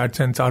background, in that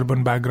sense,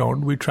 urban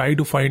background, we try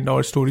to find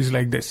our stories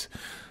like this.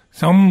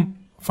 Some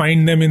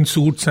find them in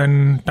suits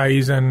and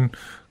ties and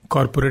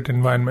corporate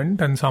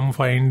environment, and some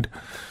find...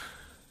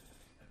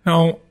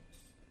 Now,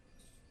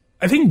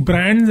 I think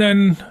brands,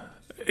 and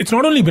it's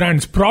not only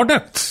brands,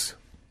 products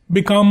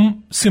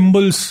become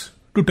symbols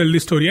to tell the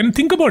story. And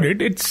think about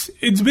it,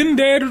 it's been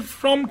there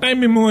from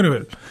time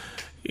immemorial.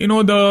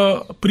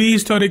 The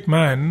prehistoric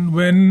man,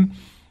 when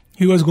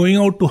he was going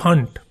out to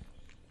hunt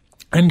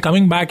and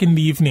coming back in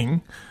the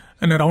evening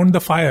and around the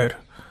fire,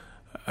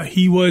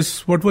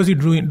 what was he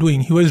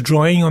doing? He was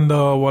drawing on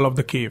the wall of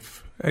the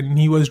cave, and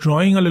he was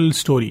drawing a little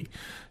story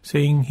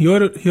saying,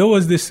 here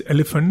was this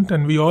elephant,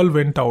 and we all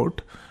went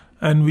out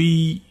and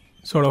we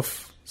sort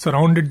of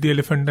surrounded the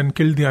elephant and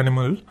killed the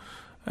animal,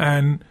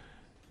 and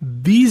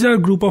these are a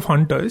group of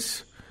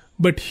hunters,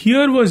 but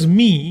here was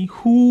me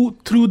who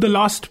threw the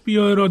last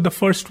spear, or the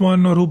first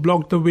one, or who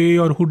blocked the way,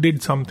 or who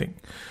did something.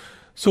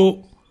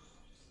 So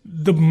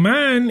the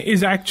man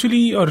is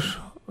actually, or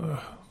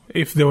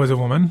if there was a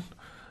woman,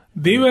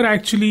 they were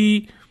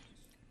actually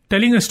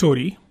telling a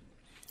story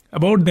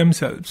about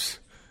themselves,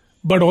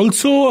 but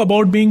also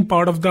about being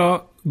part of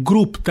the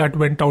group that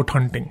went out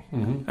hunting.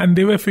 And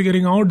they were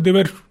figuring out, they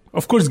were,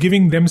 of course,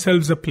 giving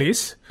themselves a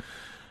place.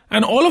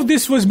 And all of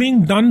this was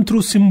being done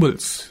through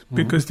symbols,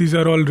 because these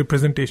are all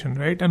representation,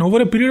 right? And over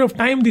a period of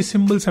time, these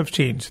symbols have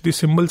changed. These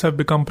symbols have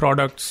become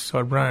products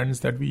or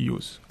brands that we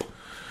use.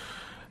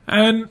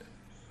 And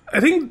I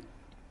think,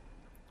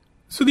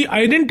 so the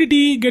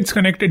identity gets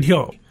connected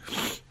here.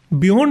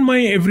 Beyond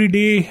my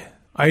everyday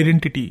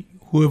identity,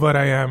 whoever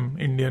I am,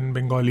 Indian,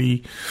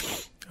 Bengali,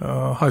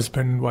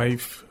 husband,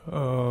 wife,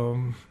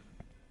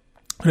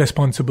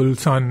 responsible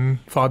son,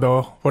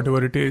 father,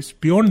 whatever it is,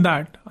 beyond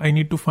that, I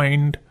need to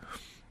find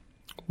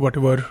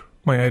whatever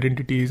my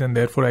identity is, and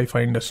therefore I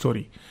find a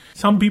story.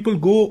 Some people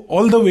go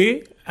all the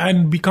way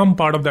and become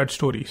part of that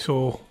story.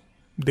 So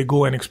they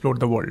go and explore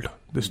the world.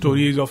 The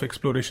story is of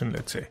exploration,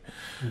 let's say.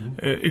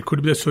 It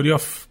could be the story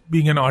of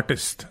being an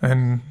artist,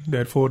 and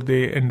therefore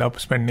they end up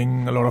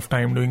spending a lot of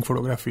time doing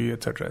photography,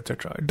 etc.,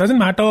 etc. It doesn't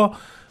matter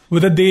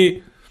whether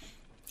they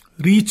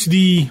reach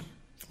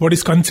what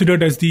is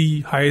considered as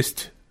the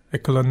highest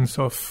echelons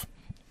of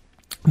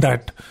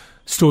that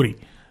story,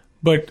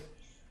 but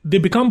they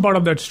become part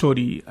of that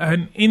story,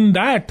 and in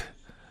that,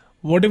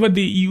 whatever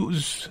they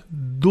use,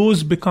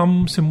 those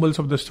become symbols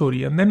of the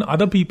story, and then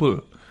other people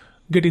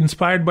get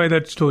inspired by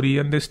that story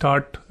and they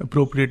start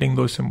appropriating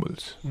those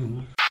symbols.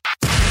 The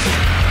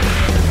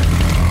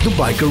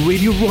Biker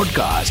Radio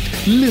broadcast.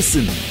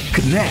 Listen,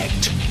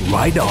 connect,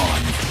 ride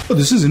on. Oh,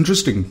 this is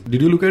interesting.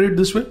 Did you look at it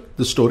this way,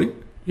 the story?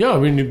 Yeah, I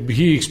mean,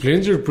 he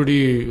explains it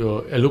pretty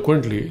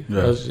eloquently,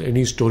 as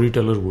any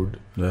storyteller would.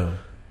 Yeah.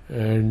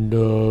 And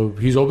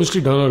he's obviously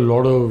done a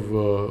lot of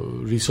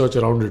research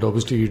around it.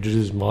 Obviously, he did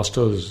his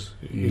master's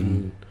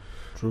in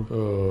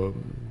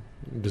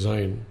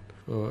design.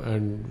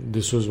 And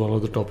this was one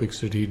of the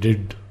topics that he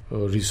did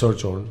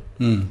research on.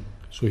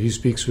 So he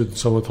speaks with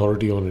some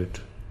authority on it.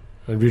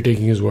 And we're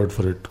taking his word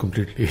for it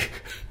completely.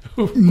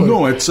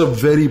 No, it's a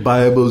very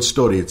viable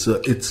story. It's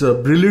a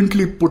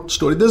brilliantly put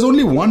story. There's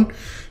only one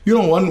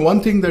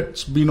thing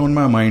that's been on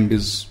my mind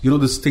is,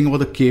 this thing about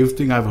the cave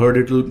thing. I've heard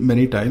it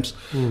many times,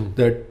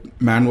 that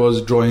man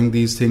was drawing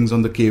these things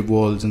on the cave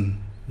walls and,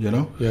 You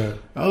know? Yeah.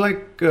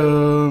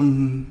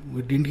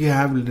 Didn't he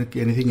have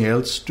anything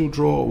else to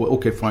draw?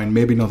 Okay, fine.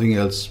 Maybe nothing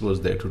else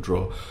was there to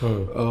draw.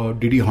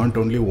 Did he hunt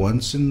only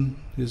once in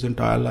his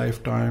entire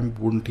lifetime?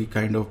 Wouldn't he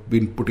kind of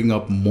been putting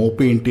up more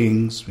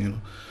paintings? You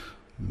know,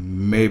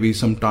 maybe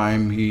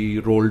sometime he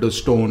rolled a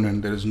stone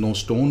and there is no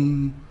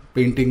stone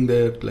painting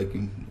there,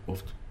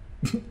 of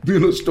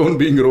stone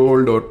being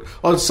rolled,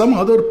 or some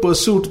other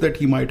pursuit that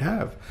he might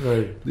have.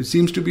 Right. There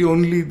seems to be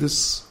only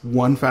this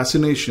one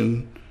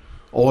fascination,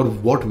 or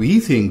what we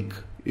think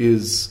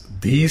is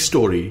the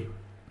story.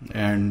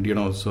 And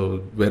so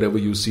wherever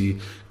you see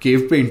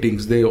cave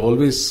paintings, they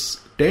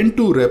always tend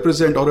to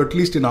represent, or at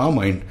least in our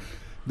mind,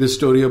 this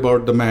story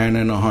about the man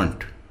and a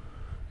hunt.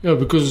 Yeah,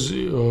 because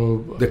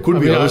there could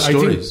be other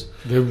stories.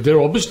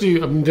 There obviously,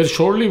 there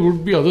surely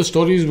would be other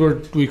stories,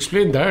 but to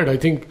explain that, I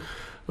think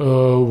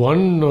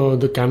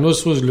the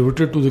canvas was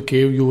limited to the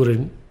cave you were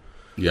in.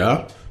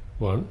 Yeah.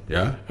 One.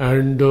 Yeah.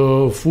 And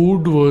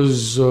food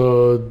was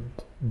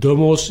the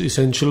most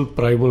essential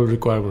primal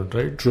requirement,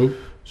 right? True.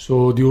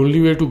 So the only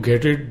way to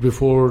get it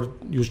before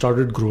you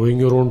started growing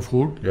your own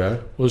food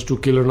was to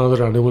kill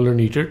another animal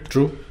and eat it.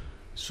 True.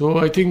 So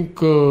I think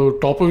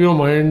top of your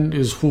mind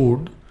is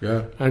food.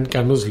 Yeah. And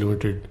canvas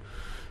limited.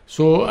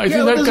 So I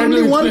think that there's kind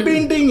only of one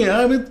painting.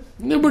 Yeah,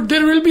 no, but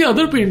there will be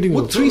other paintings.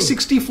 What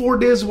 364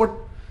 days? What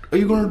are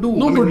you going to do?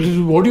 No, but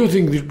what do you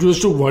think? It was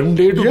took 1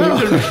 day to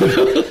make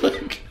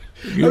it.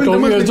 You're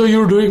talking as though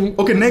you're doing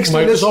next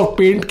Microsoft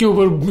Paint ke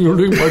upar you're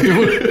doing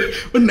multiple.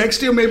 But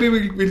next year maybe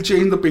we'll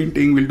change the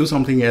painting. We'll do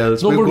something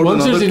else. No, but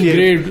once it's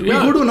engraved,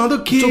 we'll go to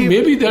another cave. So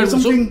maybe there's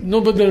something. No,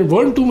 but there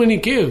weren't too many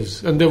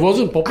caves, and there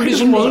wasn't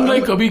population wasn't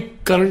like abhi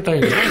current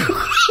time.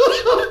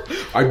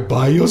 I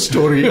buy your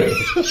story.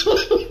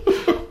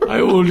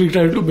 I'm only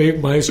trying to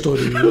make my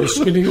story. You're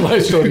spinning my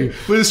story.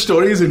 Well, the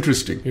story is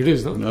interesting. It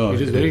is, no?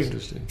 It is very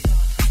interesting.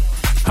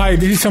 Hi,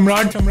 this is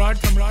Samrat,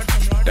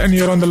 and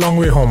you're on the long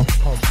way home.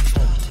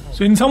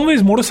 So in some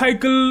ways,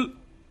 motorcycle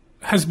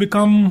has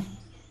become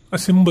a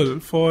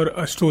symbol for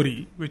a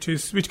story, which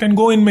can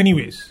go in many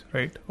ways,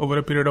 right? Over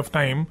a period of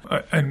time,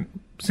 and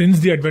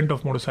since the advent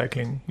of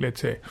motorcycling, let's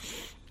say,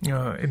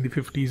 in the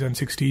 50s and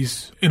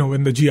 60s,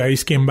 when the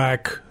GIs came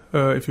back,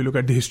 if you look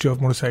at the history of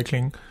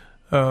motorcycling,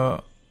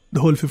 the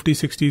whole 50s,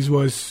 60s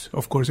was,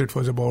 of course, it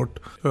was about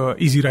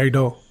easy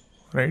rider,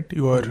 right?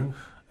 You are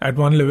at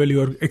one level,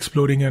 you are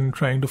exploring and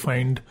trying to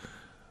find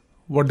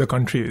what the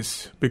country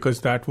is,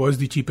 because that was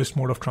the cheapest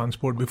mode of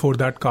transport. Before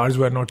that, cars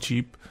were not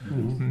cheap.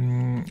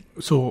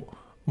 So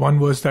one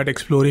was that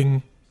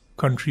exploring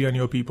country and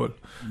your people.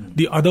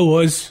 The other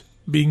was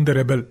being the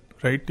rebel,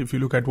 right? If you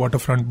look at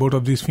Waterfront, both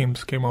of these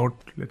films came out,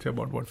 let's say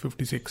about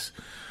 56,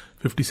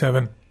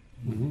 57.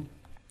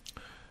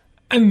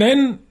 And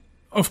then,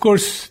 of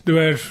course, there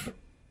were,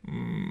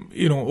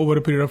 over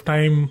a period of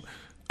time,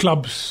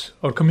 clubs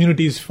or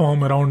communities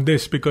form around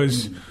this,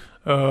 because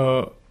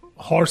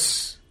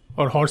horses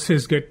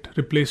get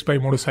replaced by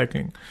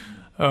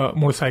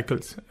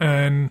motorcycles.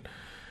 And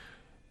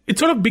it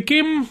sort of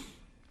became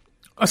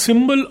a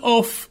symbol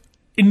of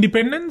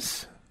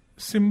independence,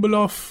 symbol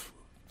of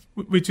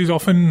which is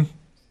often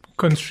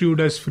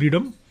construed as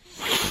freedom,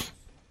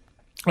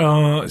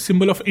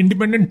 symbol of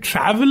independent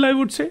travel, I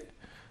would say.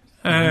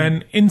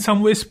 And in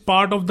some ways,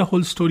 part of the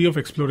whole story of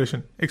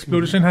exploration.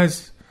 Exploration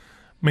has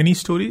many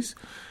stories.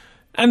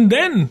 And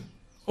then,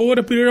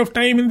 over a period of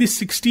time in the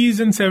 60s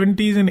and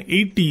 70s and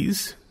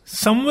 80s,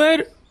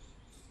 somewhere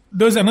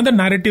there's another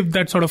narrative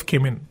that sort of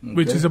came in,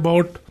 which is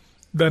about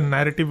the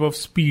narrative of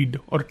speed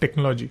or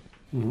technology.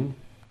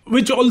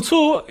 Which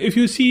also, if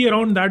you see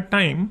around that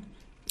time,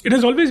 it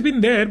has always been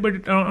there,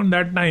 but around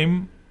that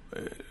time,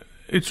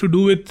 it's to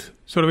do with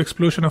sort of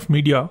explosion of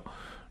media,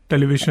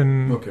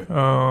 television,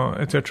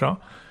 etc.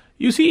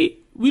 You see,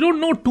 we don't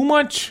know too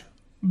much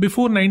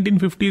before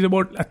 1950s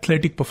about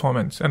athletic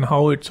performance and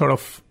how it sort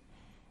of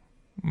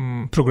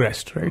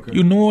progressed, right?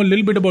 You know a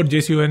little bit about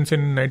J.C. Owens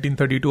in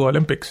 1932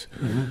 Olympics,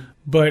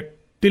 but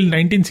till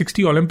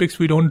 1960 Olympics,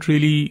 we don't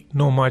really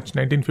know much.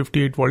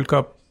 1958 World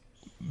Cup,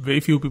 very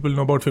few people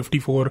know about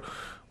 54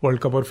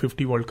 World Cup or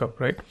 50 World Cup,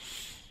 right?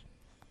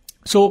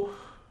 So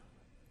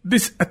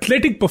this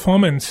athletic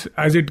performance,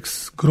 as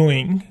it's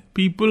growing,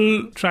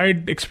 people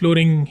tried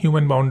exploring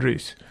human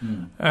boundaries,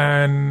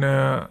 and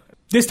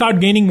they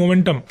start gaining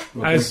momentum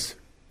as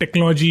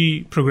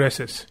technology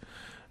progresses.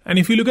 And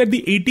if you look at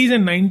the 80s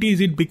and 90s,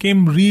 it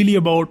became really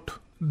about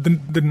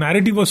the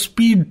narrative of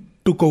speed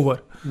took over.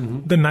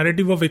 The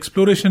narrative of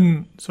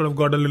exploration sort of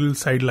got a little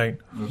sideline.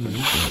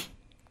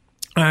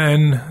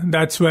 And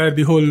that's where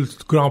the whole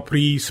Grand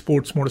Prix,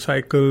 sports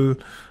motorcycle,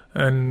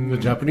 and the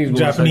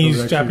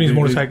Japanese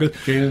motorcycles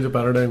changed the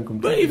paradigm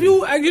completely. But if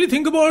you actually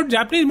think about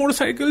Japanese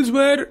motorcycles,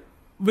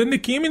 when they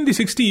came in the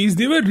 60s,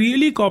 they were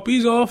really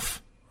copies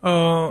of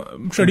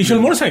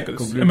traditional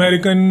motorcycles.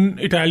 American,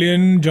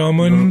 Italian,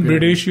 German,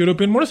 British,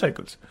 European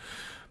motorcycles.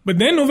 But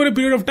then over a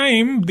period of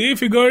time, they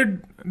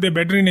figured they're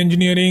better in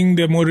engineering,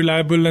 they're more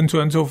reliable, and so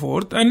on and so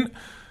forth. And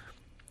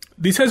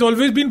this has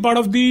always been part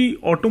of the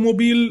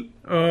automobile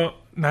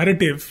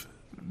narrative,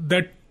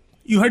 that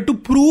you had to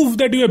prove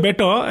that you were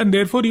better, and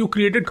therefore you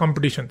created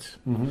competitions.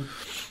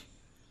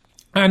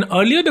 And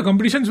earlier the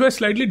competitions were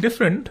slightly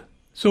different.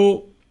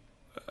 So,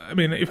 I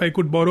mean, if I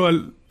could borrow a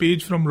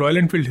page from Royal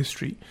Enfield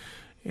history,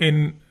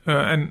 and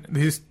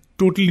this is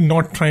totally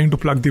not trying to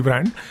plug the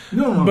brand,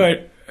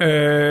 but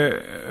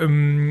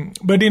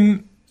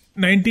in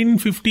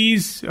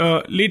 1950s,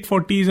 late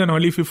 40s and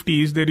early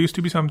 50s, there used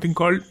to be something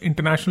called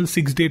International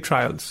 6-Day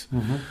Trials.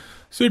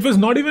 So it was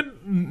not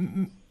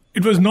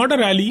a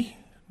rally,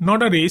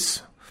 not a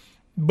race,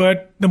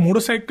 but the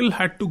motorcycle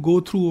had to go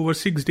through over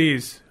 6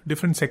 days,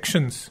 different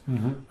sections.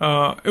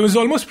 It was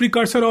almost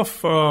precursor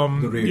of Dakar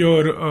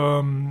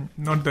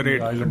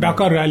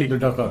Rally. The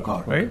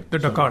Dakar. Right? The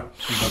Dakar.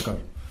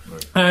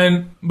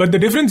 But the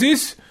difference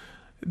is,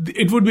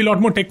 it would be a lot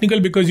more technical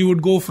because you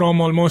would go from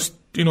almost,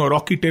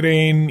 rocky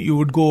terrain, you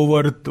would go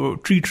over the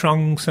tree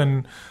trunks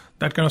and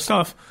that kind of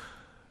stuff.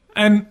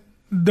 And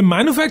the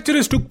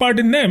manufacturers took part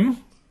in them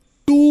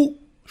to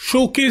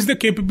showcase the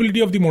capability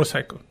of the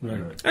motorcycle.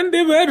 Right. And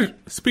they were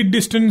speed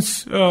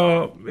distance,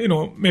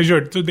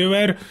 measured. So there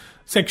were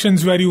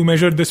sections where you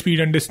measured the speed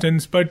and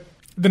distance. But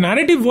the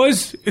narrative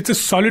was, it's a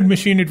solid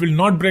machine, it will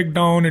not break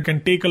down, it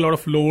can take a lot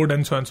of load,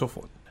 and so on and so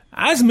forth.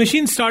 As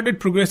machines started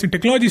progressing,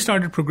 technology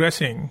started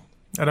progressing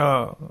at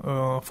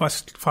a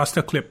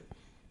faster clip,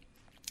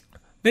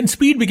 then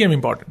speed became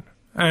important.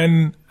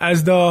 And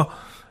as the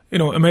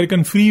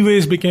American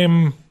freeways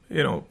became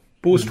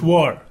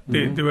post-war,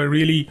 they were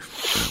really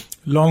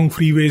long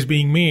freeways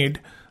being made.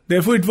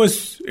 Therefore, it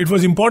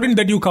was important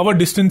that you cover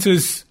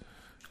distances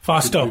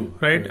faster,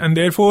 right? And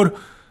therefore,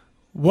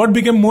 what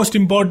became most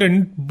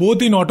important,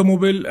 both in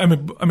automobile,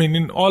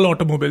 in all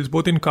automobiles,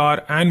 both in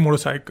car and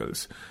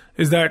motorcycles,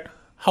 is that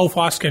how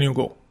fast can you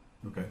go?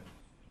 Okay.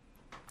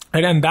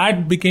 And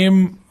that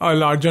became a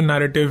larger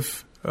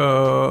narrative.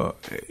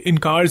 In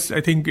cars, I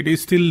think it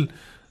is still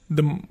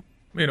the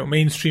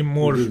mainstream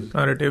more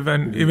narrative,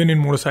 and even in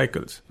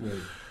motorcycles. Right.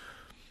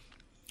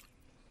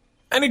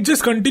 And it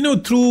just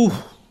continued through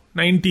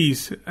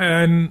 90s,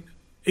 and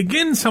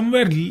again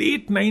somewhere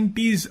late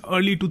 90s,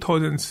 early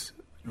 2000s.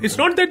 Okay. It's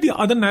not that the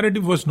other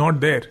narrative was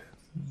not there.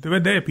 They were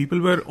there. People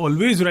were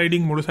always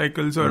riding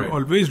motorcycles or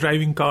always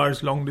driving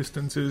cars long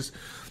distances.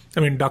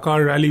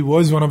 Dakar Rally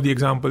was one of the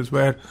examples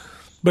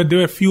but they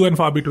were few and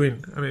far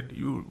between.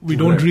 We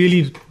don't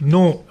really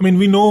know.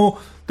 We know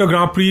the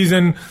Grand Prix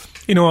and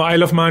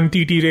Isle of Man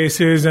TT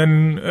races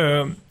and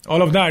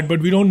all of that, but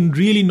we don't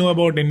really know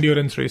about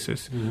endurance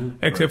races,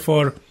 except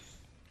for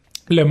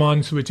Le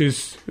Mans, which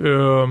is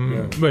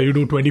where you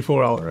do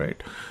 24-hour,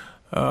 right?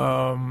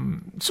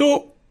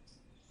 So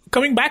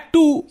coming back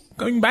to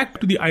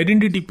the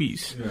identity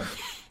piece,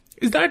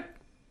 is that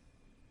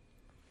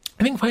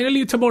I think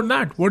finally it's about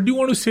that. What do you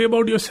want to say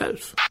about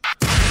yourself?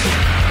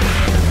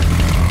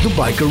 The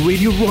Biker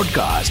Radio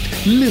broadcast.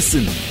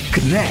 Listen,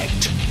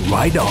 connect,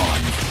 ride on.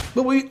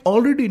 But we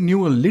already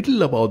knew a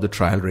little about the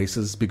trial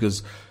races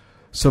because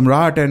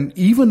Samrat and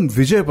even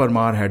Vijay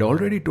Parmar had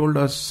already told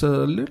us a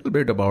little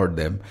bit about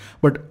them.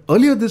 But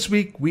earlier this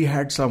week, we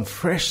had some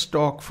fresh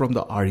stock from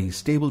the RE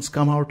stables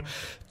come out.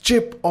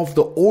 Chip of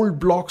the old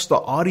blocks, the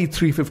RE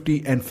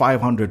 350 and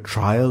 500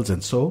 trials.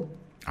 And so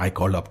I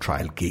called up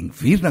Trial King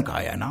Veer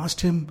Nakai and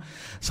asked him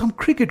some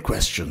cricket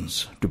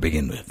questions to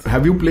begin with.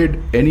 Have you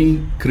played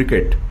any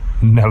cricket?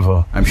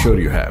 Never. I'm sure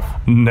you have.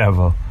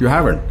 Never. You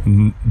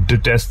haven't?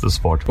 Detest the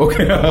sport.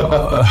 Okay.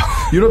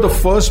 The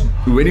first,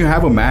 when you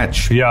have a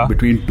match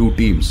between two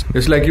teams,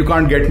 it's like you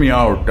can't get me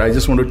out. I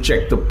just want to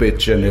check the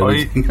pitch and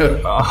everything.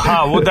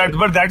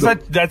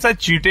 That's a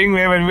cheating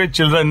way when we're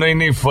children.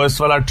 No, first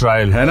wala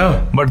trial. I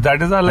know. But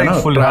that is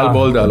a full trial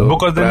ball dalo.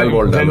 Because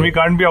then we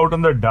can't be out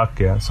on the duck.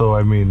 Yeah. So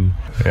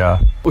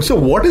So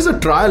what is a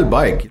trial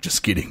bike?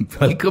 Just kidding.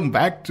 Welcome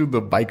back to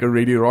the Biker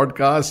Radio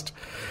broadcast.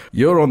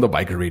 You're on the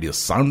Biker Radio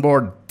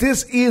soundboard.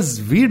 This is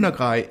Veer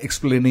Nakai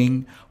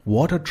explaining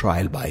what a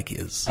trial bike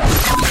is.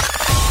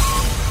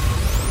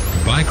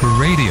 Biker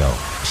Radio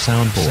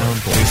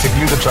soundboard.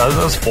 Basically, the trials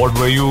are a sport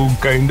where you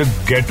kind of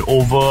get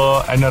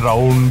over and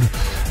around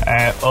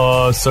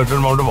a certain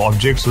amount of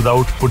objects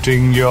without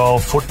putting your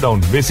foot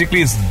down.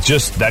 Basically, it's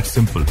just that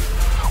simple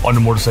on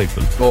a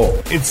motorcycle.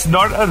 Oh. It's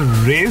not a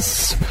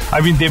race.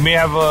 They may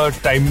have a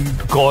timed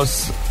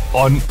course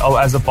on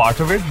as a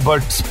part of it, but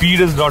speed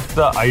is not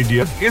the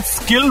idea. It's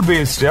skill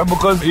based,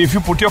 because if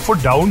you put your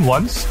foot down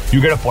once, you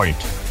get a point.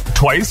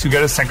 Twice, you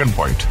get a second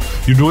point.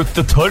 You do it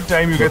the third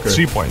time, you get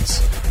 3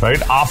 points.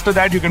 Right? After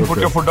that, you can put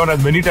your foot down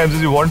as many times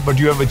as you want, but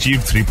you have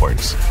achieved 3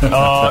 points.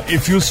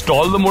 If you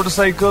stall the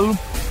motorcycle,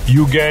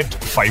 you get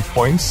 5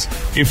 points.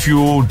 If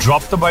you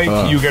drop the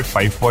bike, you get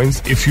 5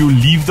 points. If you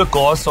leave the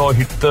course or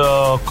hit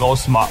the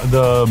course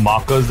the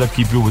markers that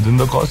keep you within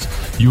the course,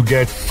 you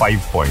get 5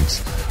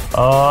 points.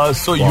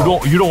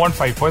 You don't want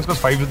 5 points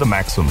because 5 is the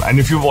maximum. And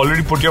if you've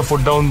already put your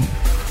foot down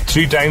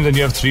 3 times and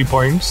you have 3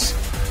 points,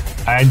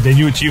 and then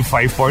you achieve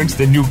 5 points,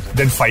 then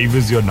 5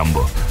 is your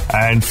number.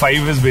 And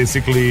 5 is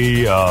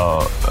basically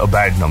a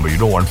bad number. You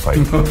don't want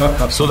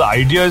 5. So the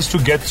idea is to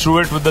get through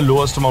it with the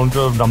lowest amount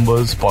of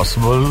numbers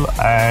possible.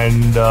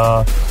 And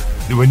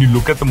when you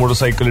look at the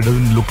motorcycle, it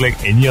doesn't look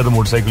like any other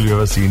motorcycle you've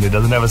ever seen. It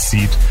doesn't have a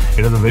seat.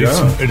 It has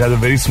a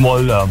very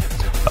small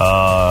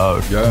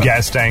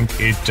gas tank.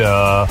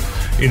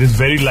 It is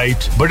very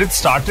light, but it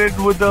started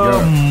with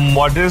the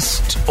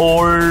modest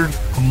old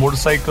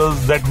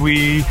motorcycles that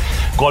we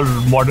call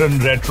modern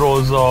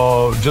retros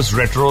or just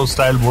retro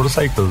style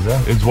motorcycles.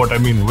 Yeah, is what I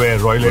mean. Where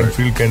Royal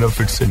Enfield kind of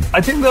fits in.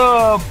 I think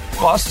the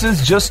cost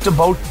is just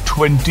about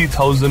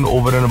 20,000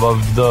 over and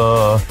above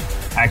the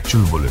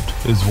actual Bullet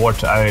is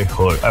what I've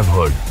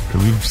heard.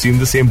 We've seen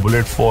the same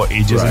Bullet for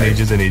ages and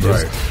ages and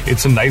ages. Right.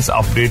 It's a nice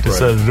update. It's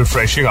a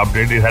refreshing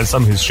update. It has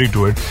some history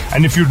to it.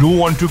 And if you do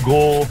want to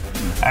go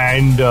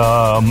and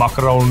muck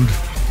around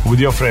with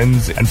your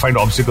friends and find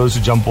obstacles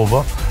to jump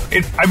over,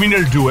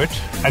 it'll do it,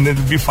 and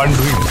it'll be fun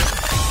doing it.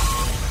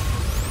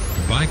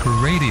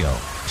 Biker Radio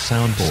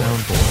Soundboard.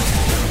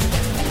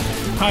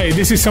 Hi,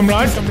 this is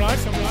Samrat,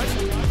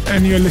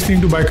 and you're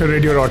listening to Biker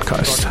Radio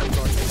Broadcast.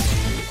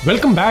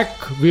 Welcome back.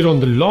 We're on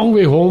the long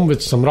way home with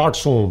Samrat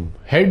Som,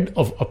 head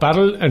of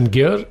apparel and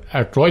gear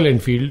at Royal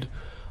Enfield,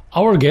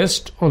 our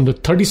guest on the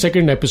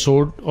 32nd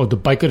episode of the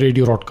Biker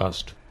Radio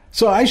Broadcast.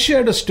 So I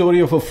shared a story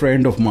of a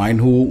friend of mine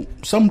who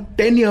some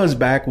 10 years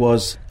back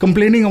was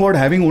complaining about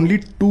having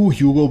only 2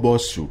 Hugo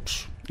Boss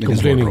suits in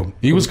his wardrobe.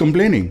 He was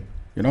complaining,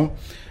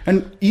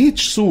 and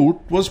each suit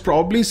was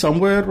probably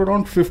somewhere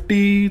around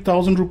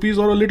 50,000 rupees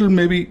or a little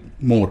maybe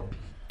more.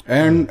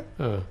 And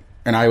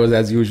I was,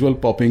 as usual,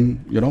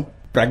 popping,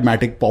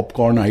 pragmatic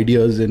popcorn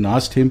ideas and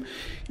asked him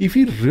if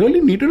he really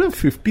needed a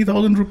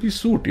 50,000 rupee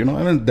suit,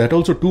 that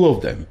also 2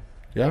 of them.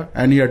 Yeah.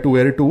 And he had to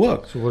wear it to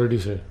work. So what did he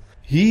say?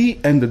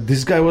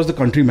 This guy was the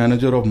country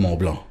manager of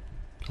Montblanc.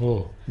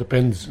 Oh, the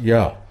pens.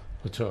 Yeah.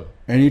 Achha.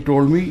 And he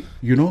told me,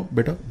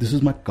 beta, this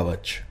is my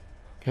kavach.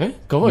 Okay?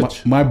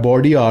 Kavach? My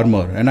body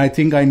armor. And I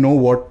think I know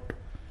what,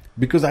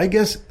 because I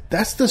guess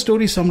that's the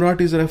story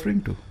Samrat is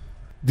referring to.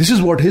 This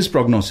is what his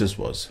prognosis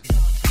was.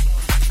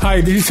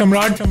 Hi, this is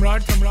Samrat,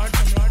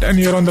 and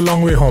you're on the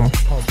long way home.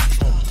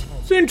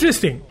 So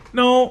interesting.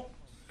 Now,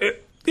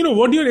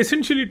 what you're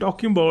essentially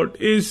talking about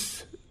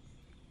is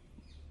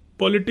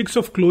politics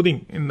of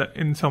clothing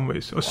in some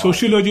ways, or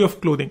sociology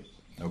of clothing.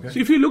 Okay. So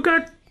if you look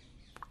at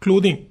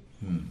clothing,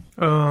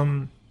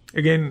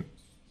 again,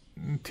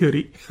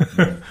 theory,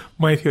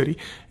 my theory.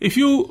 If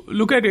you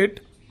look at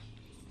it,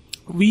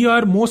 we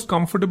are most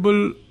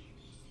comfortable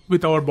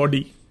with our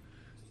body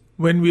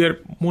when we are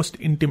most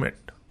intimate.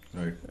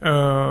 Right.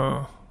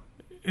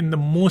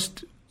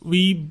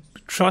 We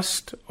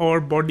trust our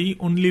body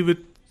only with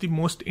the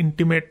most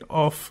intimate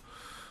of,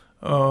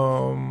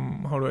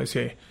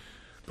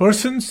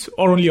 persons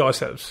or only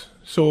ourselves.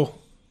 So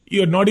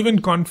you're not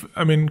even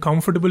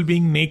comfortable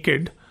being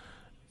naked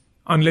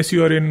unless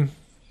you are in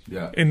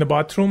the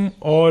bathroom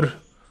or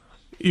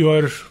you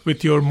are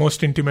with your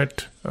most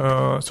intimate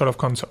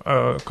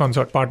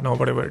consort partner or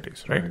whatever it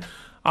is, right?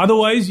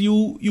 Otherwise,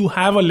 you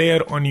have a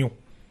layer on you,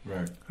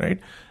 right?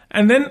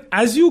 And then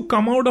as you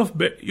come out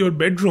of your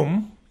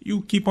bedroom,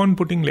 you keep on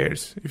putting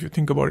layers, if you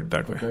think about it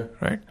that way,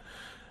 right?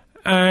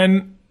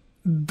 And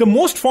the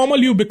most formal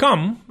you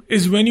become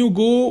is when you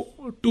go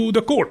to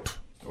the court.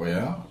 Oh,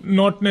 yeah?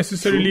 Not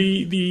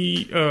necessarily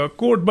the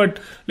court, but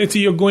let's say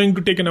you're going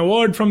to take an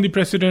award from the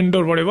president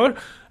or whatever.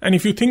 And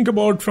if you think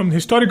about from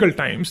historical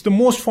times, the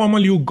most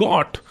formal you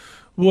got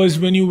was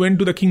when you went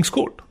to the king's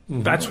court.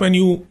 Mm-hmm. That's when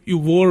you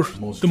wore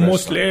the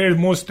most layered,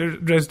 most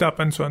dressed up,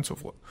 and so on and so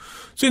forth.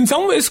 So in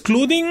some ways,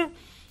 clothing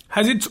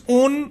has its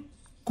own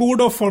code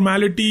of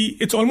formality.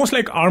 It's almost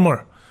like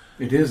armor.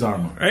 It is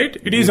armor. Right?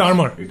 It is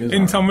armor.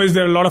 In some ways,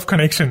 there are a lot of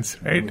connections,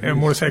 right?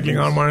 Motorcycling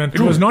armor. And it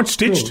was not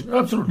stitched. True.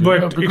 Absolutely.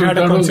 But it had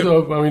a concept.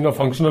 A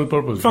functional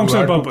purpose.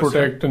 Functional you had purpose. to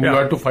protect and you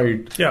had to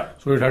fight. Yeah.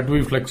 So it had to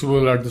be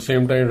flexible at the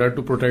same time. It had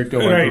to protect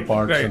your vital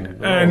parts. Right.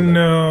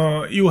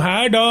 And you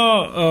had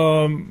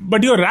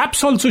but your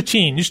wraps also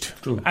changed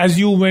as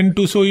you went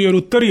to, so your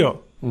Uttariya,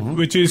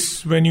 which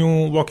is when you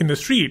walk in the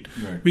street,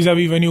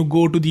 vis-a-vis when you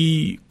go to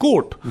the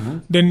court,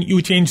 then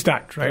you change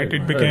that, right?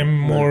 It became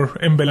more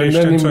embellished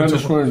and so on and so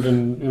forth.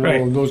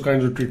 And those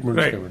kinds of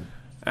treatments came in.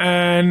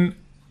 And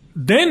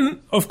then,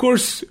 of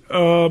course,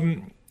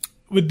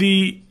 with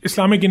the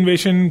Islamic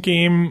invasion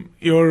came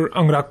your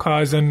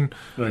Angrakhas, and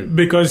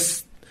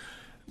because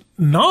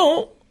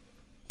now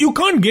you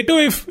can't get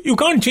away, you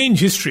can't change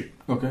history.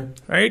 Okay.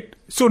 Right?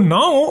 So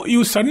now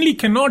you suddenly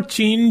cannot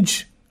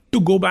change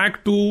to go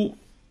back to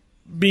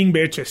being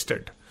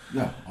bare-chested.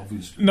 Yeah,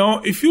 obviously.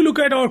 Now, if you look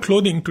at our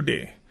clothing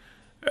today,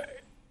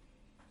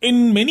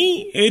 in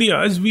many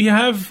areas we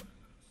have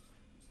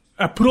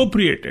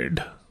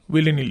appropriated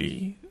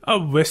willy-nilly a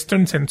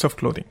Western sense of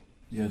clothing.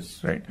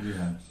 Yes. Right?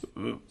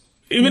 Yeah.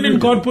 Even in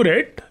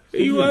corporate,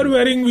 we are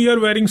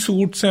wearing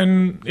suits,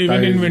 and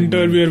even in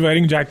winter we are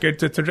wearing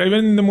jackets, etc.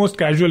 Even in the most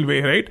casual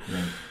way, right?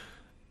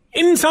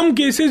 In some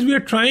cases, we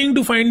are trying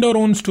to find our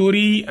own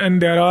story,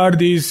 and there are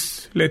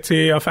these, let's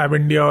say, a Fab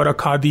India or a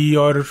Khadi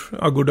or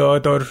a Good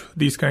Earth or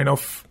these kind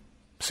of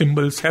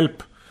symbols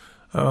help.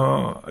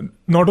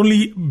 Not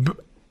only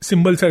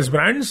symbols as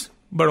brands,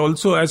 but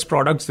also as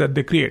products that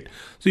they create.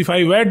 So if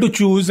I were to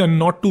choose and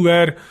not to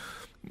wear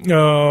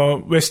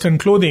Western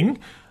clothing,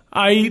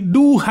 I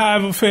do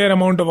have a fair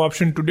amount of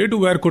option today to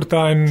wear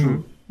kurta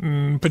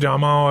and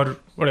pajama or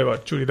whatever,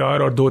 churidar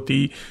or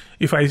dhoti,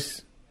 if I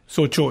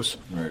so chose.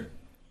 Right.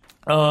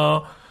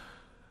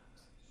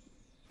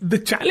 The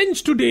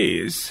challenge today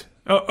is,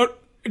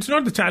 it's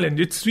not the challenge,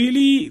 it's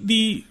really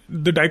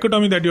the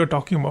dichotomy that you're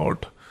talking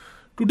about.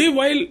 Today,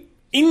 while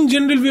in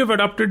general we have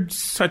adopted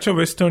such a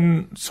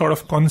Western sort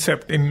of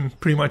concept in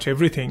pretty much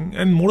everything,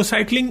 and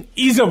motorcycling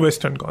is a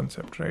Western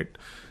concept, right?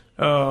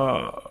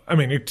 I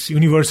mean, it's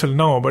universal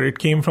now, but it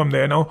came from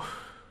there. Now,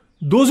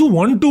 those who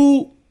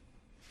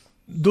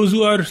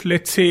are,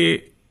 let's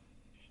say,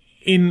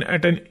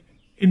 at an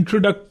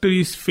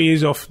introductory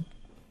phase of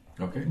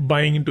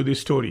buying into this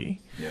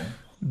story,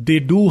 they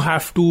do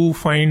have to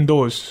find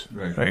those,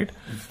 right?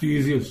 It's the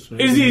easiest.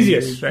 Right? It's the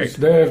easiest, right? It's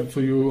there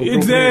for you.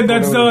 It's there.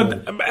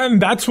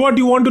 And that's what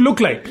you want to look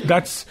like.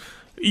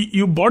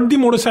 You bought the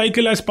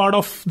motorcycle as part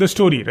of the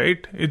story,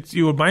 right?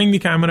 You're buying the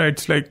camera.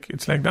 It's like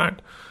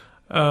that.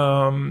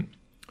 And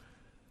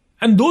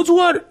those who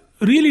are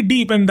really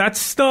deep, and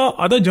that's the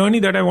other journey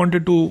that I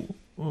wanted to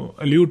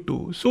allude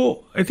to.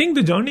 So I think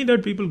the journey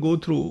that people go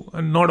through,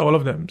 and not all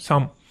of them,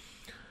 some.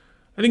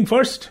 I think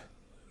first,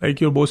 like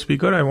your Bose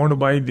speaker, I want to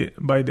buy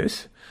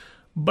this.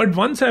 But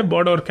once I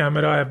bought our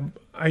camera,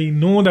 I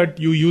know that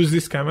you use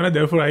this camera,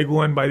 therefore I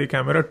go and buy the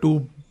camera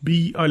to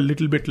be a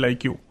little bit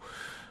like you.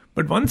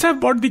 But once I've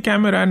bought the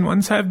camera and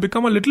once I've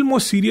become a little more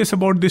serious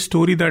about this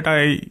story that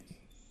I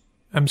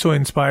am so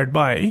inspired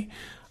by,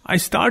 I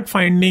start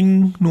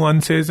finding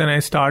nuances and I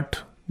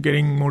start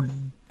getting more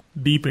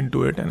deep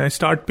into it and I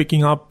start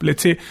picking up,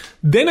 let's say,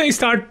 then I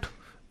start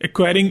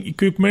acquiring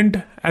equipment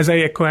as I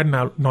acquire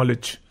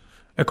knowledge.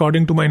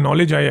 According to my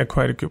knowledge, I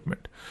acquire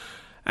equipment.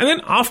 And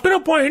then after a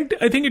point,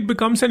 I think it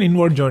becomes an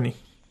inward journey.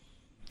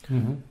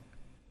 Mm-hmm.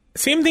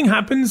 Same thing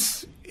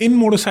happens in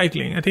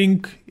motorcycling. I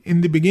think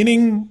in the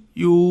beginning,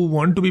 you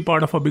want to be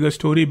part of a bigger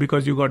story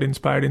because you got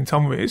inspired in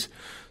some ways.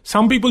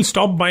 Some people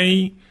stop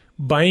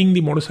buying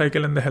the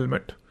motorcycle and the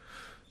helmet.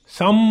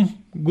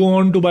 Some go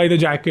on to buy the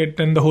jacket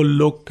and the whole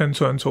look and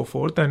so on and so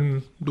forth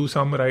and do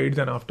some rides,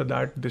 and after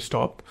that they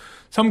stop.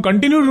 Some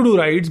continue to do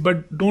rides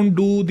but don't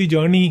do the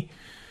journey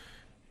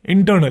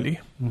internally.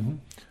 Mm-hmm.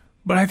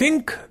 But I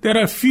think there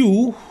are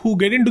few who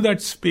get into that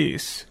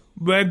space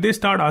where they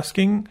start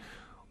asking,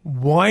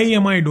 why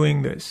am I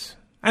doing this?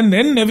 And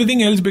then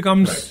everything else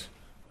becomes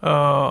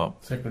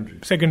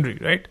secondary,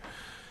 right?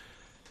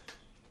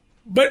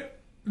 But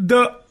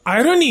the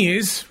irony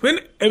is, when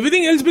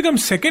everything else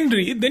becomes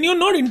secondary, then you're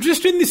not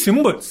interested in the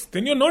symbols.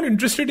 Then you're not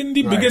interested in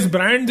the biggest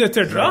brands,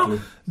 etc.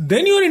 Exactly.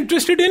 Then you're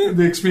interested in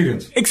the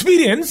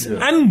experience.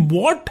 And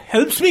what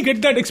helps me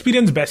get that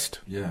experience best.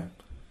 Yeah.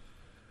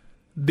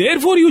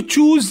 Therefore, you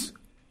choose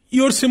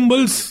your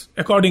symbols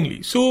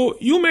accordingly. So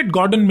you met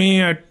Gordon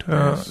May at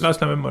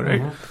last November,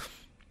 right? Mm-hmm.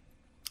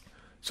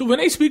 So when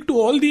I speak to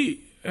all the,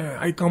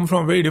 I come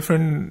from very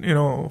different,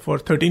 for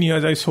 13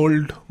 years I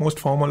sold most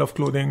formal of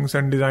clothing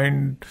and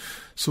designed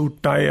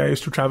suit, tie. I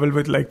used to travel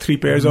with like 3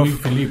 pairs of...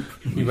 Philippe,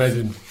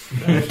 imagine.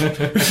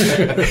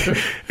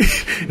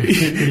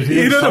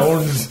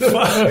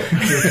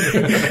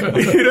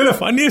 The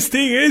funniest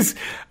thing is,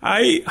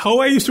 how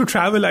I used to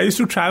travel. I used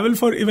to travel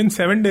for even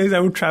 7 days. I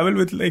would travel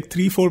with like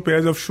 3-4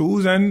 pairs of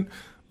shoes and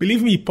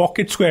believe me,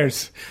 pocket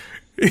squares.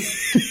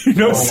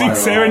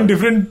 6-7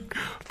 different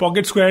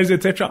pocket squares,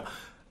 etc.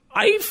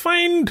 I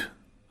find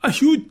a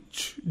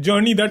huge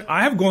journey that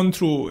I have gone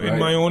through in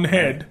my own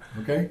head,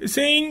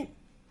 saying,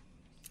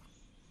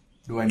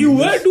 do I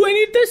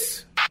need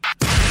this?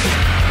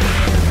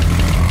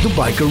 The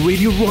Biker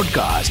Radio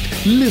broadcast.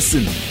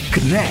 Listen,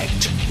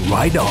 connect,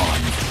 ride on.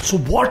 So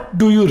what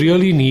do you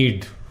really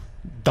need?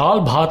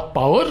 Dal bhat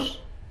power?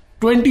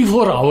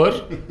 24 hour?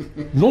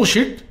 No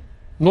shit,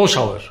 no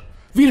shower.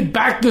 We're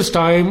back this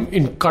time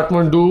in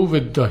Kathmandu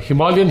with the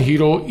Himalayan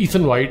hero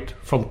Ethan White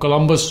from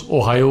Columbus,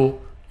 Ohio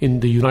in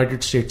the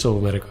United States of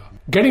America.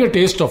 Getting a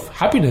taste of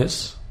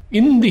happiness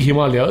in the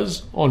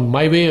Himalayas on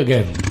My Way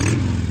Again.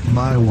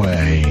 My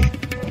Way.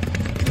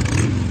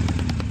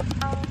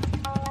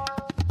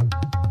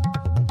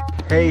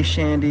 Hey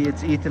Shandy,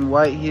 it's Ethan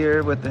White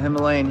here with the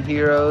Himalayan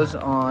Heroes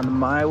on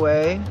My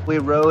Way. We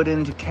rode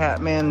into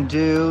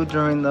Kathmandu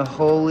during the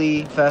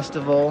Holi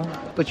festival,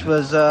 which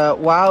was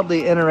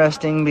wildly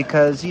interesting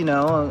because,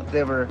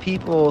 there were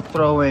people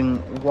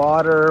throwing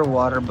water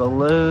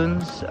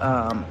balloons,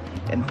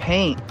 and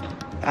paint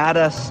at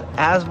us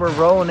as we're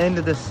rolling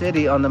into the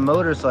city on the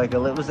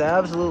motorcycle. It was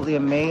absolutely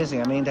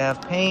amazing. I mean, to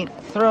have paint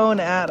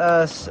thrown at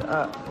us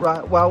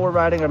while we're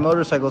riding our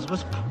motorcycles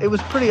it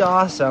was pretty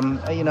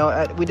awesome.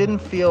 We didn't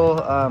feel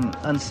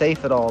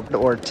unsafe at all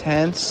or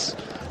tense.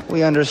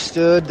 We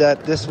understood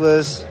that this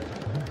was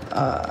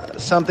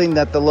something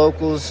that the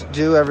locals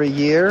do every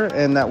year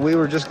and that we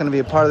were just going to be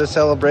a part of the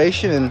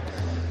celebration. And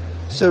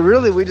so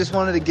really, we just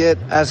wanted to get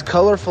as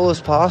colorful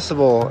as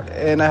possible,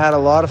 and I had a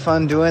lot of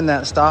fun doing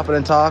that, stopping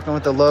and talking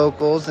with the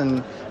locals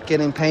and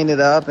getting painted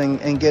up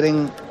and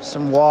getting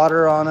some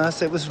water on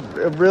us. It was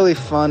a really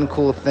fun,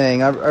 cool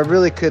thing. I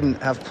really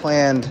couldn't have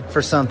planned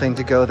for something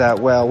to go that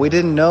well. We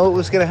didn't know it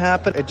was going to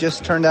happen. It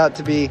just turned out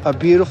to be a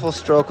beautiful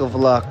stroke of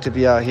luck to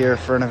be out here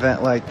for an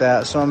event like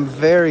that. So I'm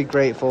very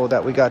grateful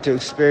that we got to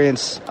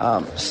experience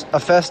a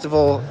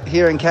festival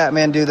here in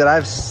Kathmandu that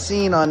I've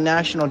seen on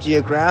National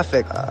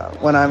Geographic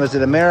when I was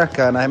in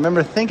America. And I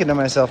remember thinking to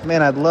myself,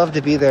 man, I'd love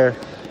to be there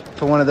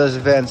for one of those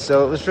events.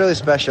 So it was really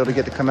special to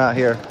get to come out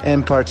here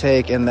and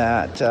partake in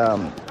that.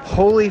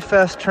 Holy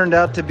Fest turned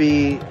out to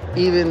be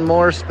even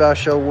more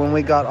special when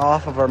we got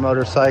off of our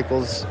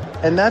motorcycles.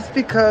 And that's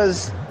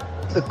because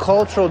the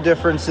cultural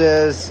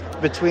differences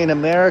between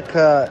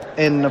America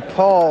and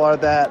Nepal are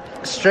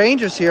that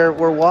strangers here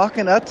were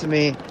walking up to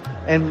me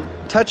and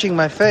touching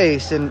my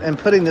face and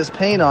putting this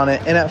paint on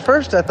it. And at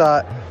first I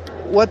thought,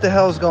 what the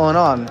hell's going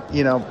on?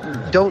 You know,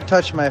 don't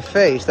touch my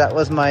face. That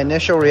was my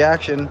initial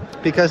reaction,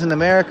 because in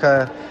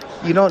America,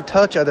 you don't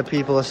touch other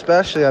people,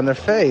 especially on their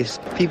face.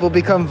 People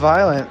become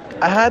violent.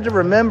 I had to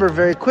remember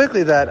very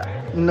quickly that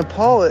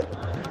Nepal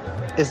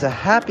is a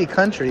happy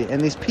country, and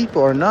these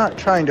people are not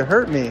trying to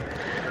hurt me.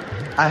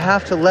 I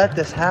have to let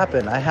this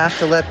happen. I have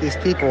to let these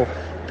people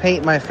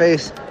paint my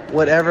face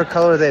whatever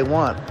color they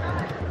want,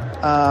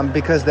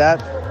 because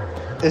that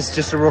is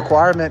just a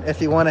requirement if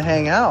you want to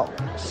hang out.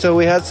 So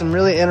we had some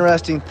really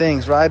interesting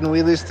things, riding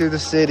wheelies through the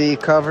city,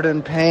 covered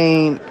in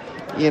paint.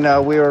 You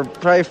know, we were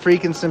probably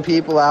freaking some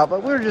people out,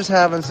 but we were just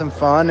having some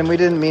fun, and we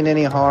didn't mean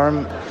any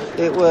harm.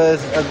 It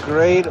was a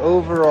great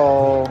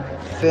overall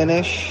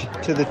finish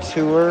to the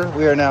tour.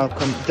 We are now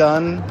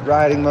done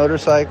riding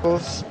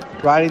motorcycles.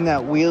 Riding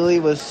that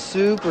wheelie was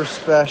super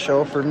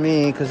special for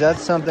me, because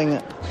that's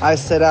something I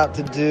set out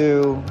to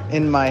do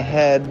in my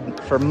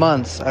head for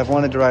months. I've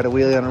wanted to ride a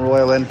wheelie on a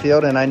Royal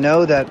Enfield, and I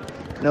know that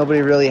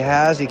nobody really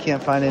has. You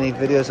can't find any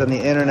videos on the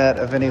internet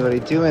of anybody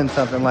doing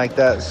something like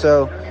that.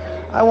 So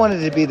I wanted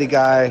to be the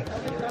guy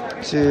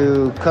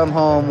to come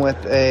home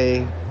with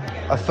a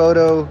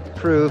photo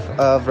proof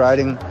of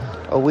riding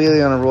a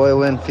wheelie on a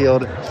Royal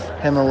Enfield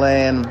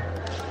Himalayan.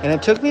 And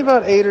it took me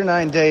about 8 or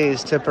 9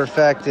 days to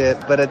perfect it,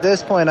 but at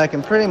this point I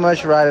can pretty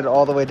much ride it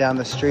all the way down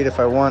the street if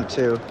I want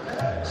to.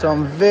 So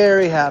I'm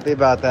very happy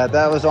about that.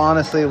 That was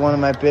honestly one of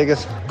my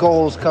biggest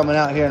goals coming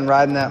out here and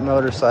riding that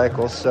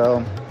motorcycle.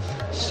 So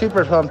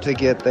super pumped to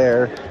get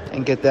there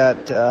and get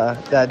that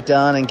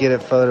done and get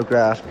it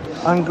photographed.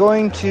 I'm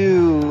going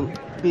to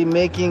be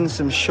making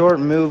some short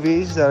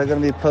movies that are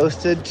going to be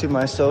posted to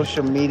my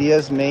social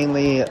medias,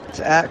 mainly it's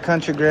at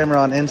Country Grammar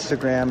on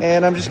Instagram.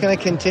 And I'm just going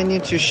to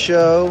continue to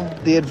show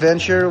the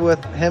adventure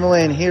with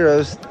Himalayan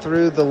heroes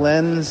through the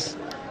lens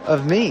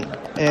of me.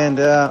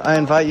 And I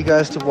invite you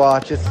guys to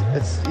watch.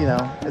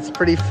 It's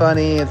pretty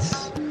funny.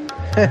 It's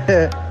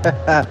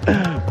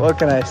what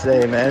can I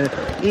say, man?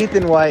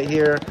 Ethan White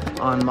here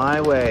on my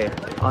way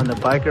on the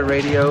Biker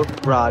Radio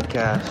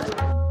broadcast.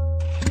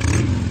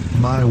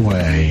 My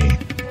way.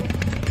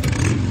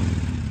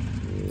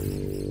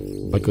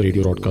 Biker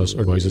Radio broadcast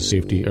advises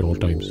safety at all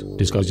times,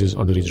 discourages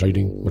underage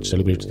riding, but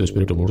celebrates the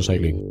spirit of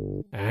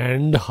motorcycling.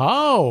 And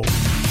how?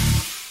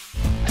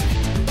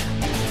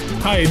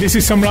 Hi, this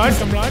is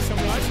Samrat,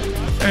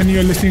 and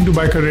you're listening to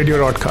Biker Radio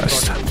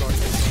broadcast.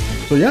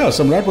 So yeah,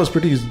 Samrat was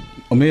pretty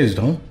amazed,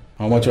 huh?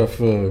 How much of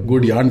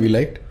good yarn we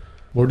liked.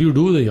 What do you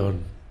do with the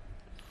yarn?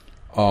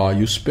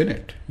 You spin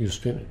it. You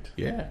spin it.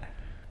 Yeah.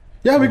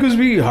 Yeah, because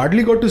we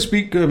hardly got to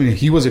speak. I mean,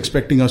 he was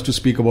expecting us to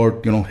speak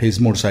about, his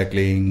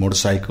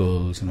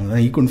motorcycles, and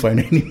he couldn't find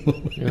any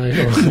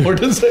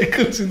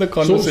motorcycles in the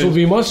conversation. So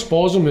we must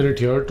pause a minute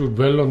here to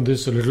dwell on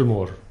this a little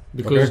more,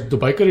 because the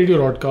Biker Radio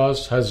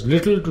broadcast has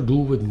little to do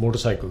with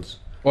motorcycles.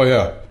 Oh,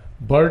 yeah.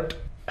 But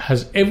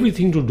has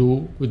everything to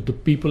do with the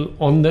people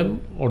on them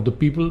or the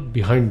people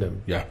behind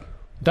them. Yeah.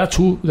 That's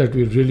who that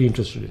we're really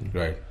interested in.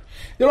 Right.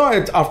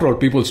 It's after all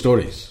people's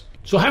stories.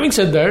 So having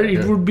said that,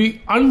 it would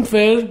be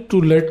unfair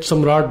to let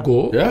Samrat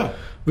go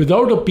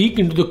without a peek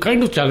into the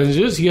kind of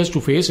challenges he has to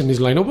face in his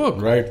line of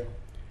work. Right.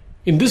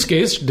 In this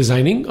case,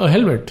 designing a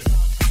helmet.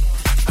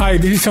 Hi,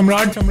 this is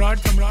Samrat,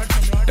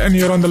 and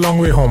you're on the long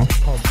way home.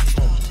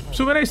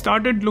 So when I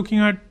started looking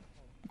at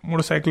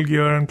motorcycle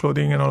gear and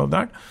clothing and all of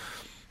that,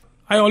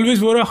 I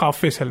always wore a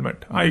half-face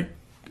helmet. I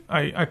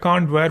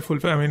can't wear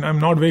full face. I mean, I'm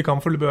not very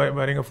comfortable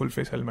wearing a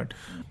full-face helmet.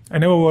 I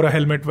never wore a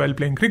helmet while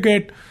playing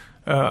cricket.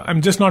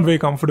 I'm just not very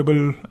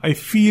comfortable. I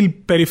feel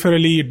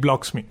peripherally it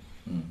blocks me.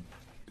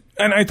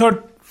 And I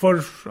thought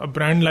for a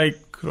brand like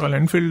Royal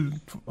Enfield,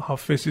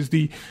 half-face is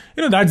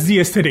that's the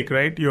aesthetic,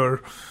 right?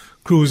 You're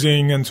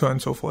cruising and so on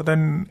and so forth.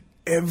 And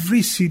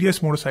every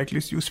serious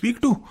motorcyclist you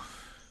speak to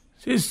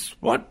says,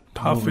 what?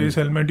 Half-face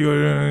helmet? You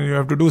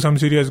have to do some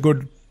serious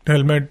good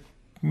helmet,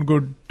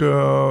 good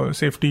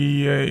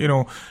safety, it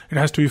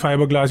has to be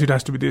fiberglass, it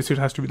has to be this, it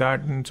has to be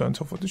that, and so on and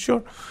so forth.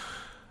 Sure.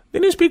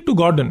 Then you speak to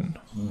Gordon,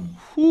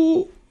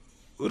 who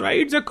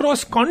rides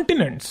across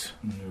continents.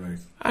 Right.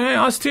 And I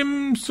asked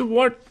him, so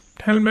what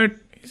helmet?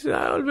 He said,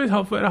 I always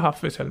wear a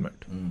half-face helmet.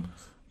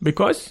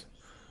 Because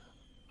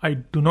I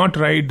do not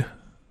ride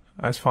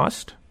as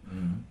fast.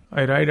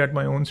 I ride at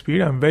my own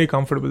speed. I'm very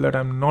comfortable that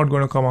I'm not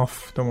going to come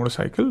off the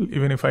motorcycle.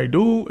 Even if I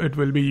do, it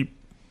will be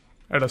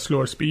at a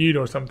slower speed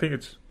or something.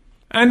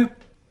 And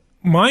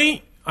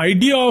my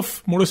idea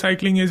of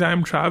motorcycling is I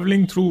am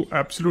traveling through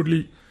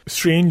absolutely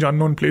strange,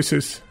 unknown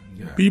places.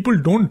 Yeah. People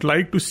don't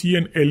like to see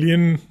an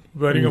alien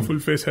wearing a full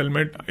face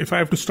helmet. If I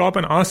have to stop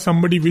and ask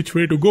somebody which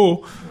way to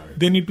go,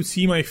 they need to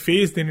see my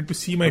face, they need to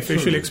see my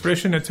facial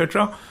expression,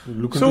 etc.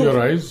 Look into your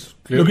eyes.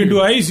 Clearly. Look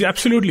into eyes,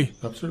 absolutely.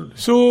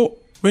 So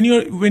when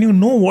you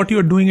know what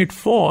you're doing it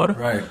for,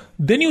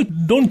 then you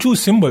don't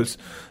choose symbols.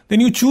 Then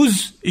you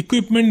choose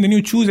equipment, then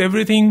you choose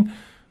everything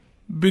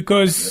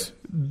because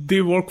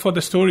they work for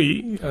the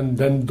story. And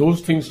then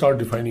those things start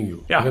defining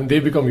you. Yeah. And then they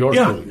become your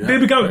story. They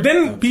become.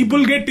 Then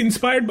people get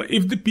inspired by,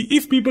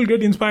 if people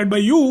get inspired by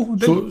you,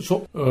 then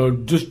So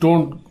just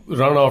don't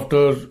run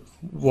after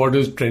what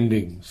is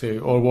trending, say,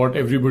 or what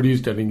everybody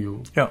is telling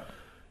you. Yeah.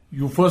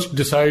 You first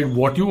decide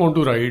what you want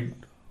to ride,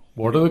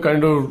 what are the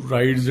kind of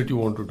rides that you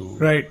want to do.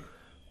 Right.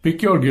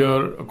 Pick your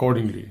gear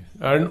accordingly.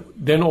 And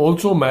then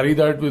also marry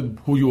that with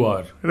who you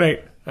are.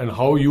 Right. And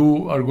how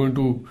you are going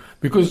to,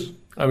 because,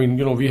 I mean,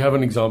 we have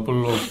an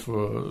example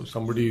of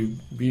somebody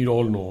we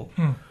all know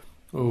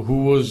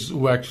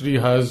who actually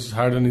has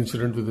had an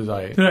incident with his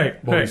eye.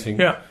 Right. Singh.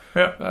 Yeah.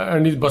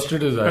 And he's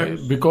busted his eye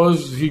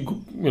because he,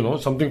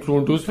 something flew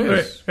into his face.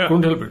 Right. Yeah.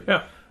 Couldn't help it.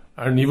 Yeah.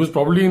 And he was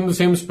probably in the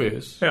same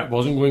space. Yeah.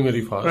 Wasn't going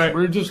very fast. Right.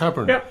 But it just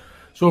happened. Yeah.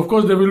 So, of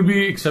course, there will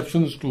be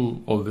exceptions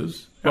to all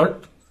this. Yeah.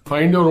 But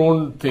find your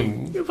own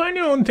thing. You find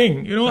your own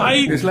thing.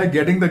 It's like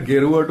getting the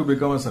Gerua to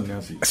become a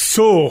sannyasi.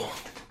 So,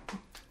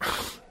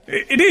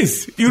 it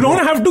is. You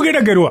don't have to get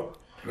a Gerua.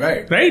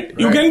 Right?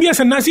 You can be a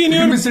sannyasi in You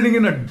can be sitting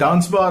in a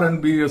dance bar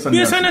and be a sannyasi.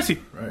 Be a sannyasi.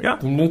 Right. Yeah.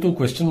 तुमने तो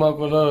question mark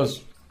वाला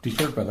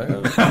T-shirt पहना है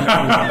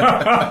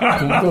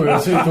तुमको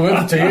वैसे तुम्हें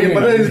तो चाहिए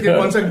पता है इसके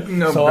कौन सा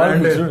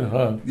ब्रांड है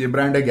हाँ ये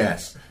ब्रांड है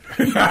गैस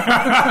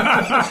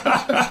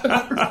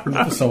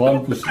तो सवाल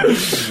पूछ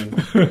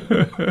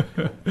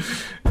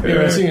ये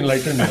वैसे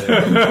enlightened है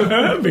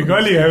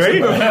बंगाली है भाई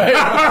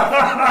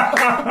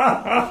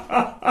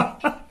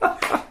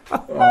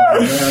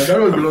that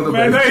was below the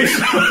belt.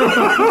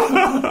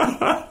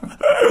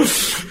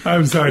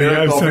 I'm sorry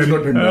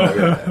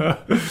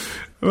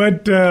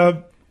but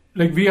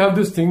like we have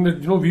this thing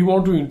that we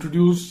want to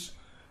introduce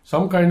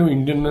some kind of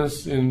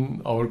Indianness in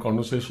our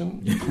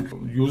conversation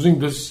using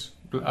this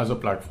as a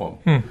platform.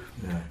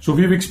 So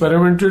we've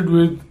experimented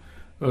with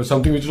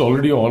something which is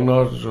already on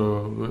our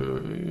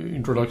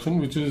introduction,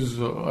 which is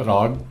a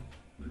rag,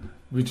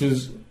 which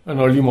is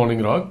an early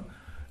morning rag.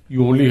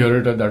 You only hear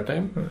it at that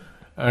time.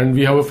 And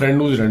we have a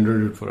friend who's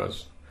rendered it for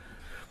us.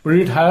 But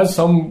it has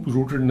some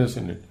rootedness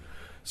in it.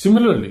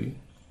 Similarly,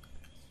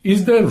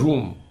 is there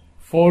room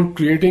for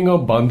creating a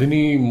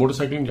Bandhani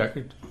motorcycling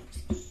jacket?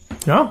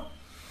 Yeah.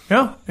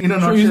 In a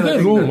so nutshell, is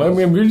there room? I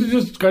mean, we're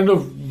just kind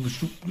of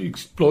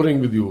exploring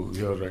with you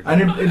here right now.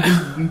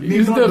 And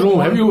is there room?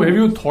 Have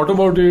you thought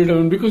about it? I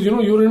mean, because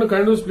you're in a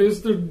kind of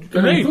space that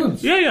can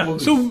influence. Yeah.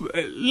 So,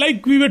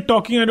 like we were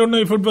talking, I don't know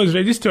if it was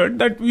registered,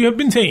 that we have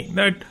been saying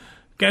that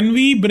can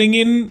we bring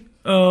in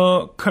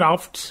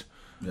crafts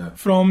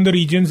from the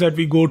regions that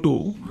we go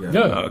to?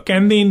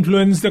 Can they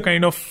influence the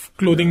kind of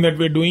clothing that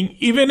we're doing,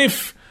 even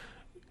if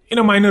in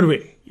a minor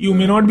way? You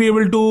may not be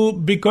able to,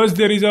 because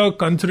there is a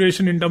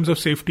consideration in terms of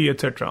safety,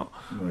 etc.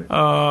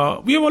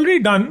 We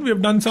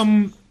have done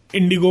some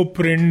indigo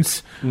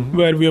prints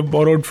where we have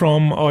borrowed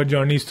from our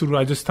journeys through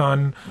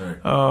Rajasthan.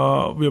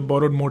 We have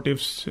borrowed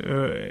motifs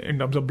in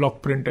terms of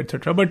block print,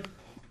 etc. But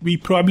we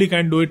probably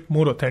can do it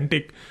more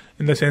authentic,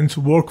 in the sense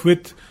work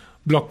with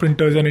block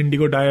printers and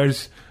indigo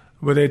dyers,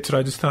 whether it's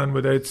Rajasthan,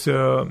 whether it's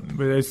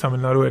Tamil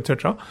Nadu,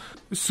 etc.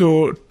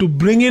 So to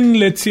bring in,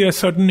 let's say, a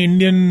certain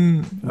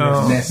Indian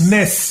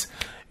ness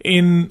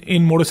in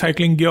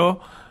motorcycling gear,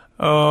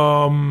 there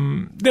are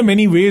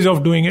many ways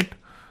of doing it.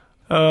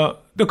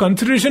 The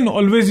consideration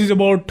always is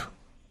about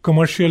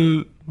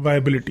commercial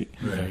viability.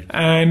 Right.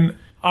 And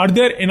are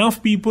there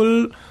enough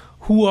people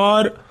who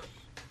are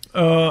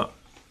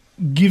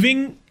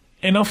giving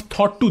enough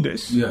thought to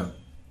this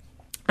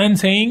and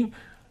saying,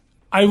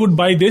 I would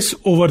buy this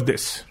over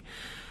this?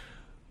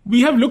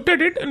 We have looked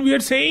at it and we are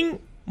saying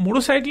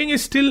motorcycling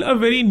is still a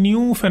very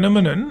new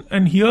phenomenon,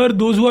 and here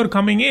those who are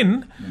coming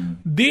in,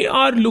 they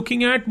are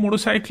looking at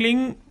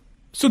motorcycling.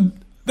 So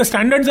the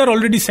standards are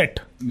already set.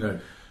 Right.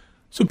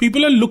 So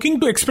people are looking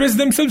to express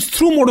themselves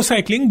through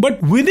motorcycling,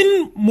 but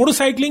within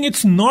motorcycling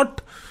it's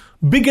not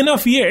big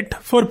enough yet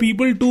for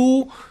people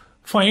to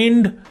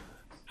find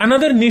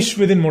another niche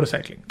within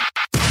motorcycling.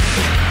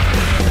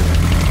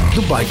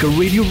 The Biker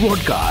Radio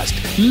broadcast.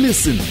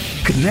 Listen,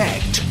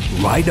 connect,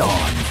 ride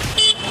on.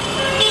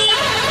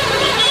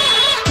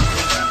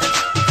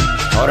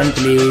 Horn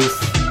please.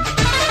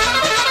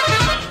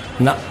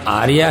 न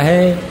आर्या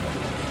है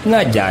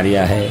न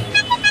जारिया है,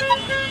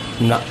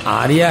 न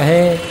आर्या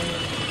है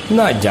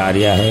न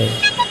जारिया है।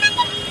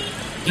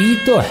 ई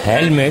तो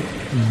हेलमेट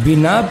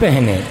बिना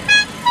पहने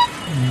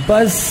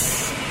बस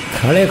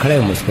खड़े खड़े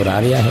मुस्कुरा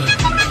रिया है।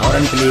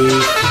 Horn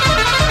please.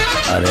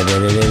 अरे रे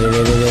रे रे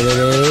रे रे रे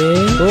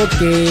रे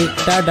okay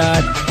Tata.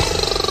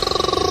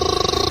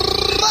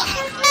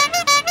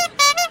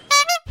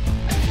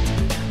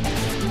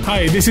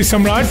 Hi, this is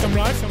Samrat,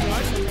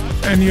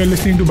 and you're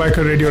listening to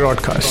Biker Radio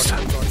Broadcast.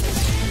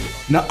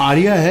 ना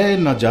आर्या है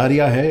ना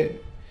जारिया है,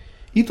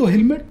 ये तो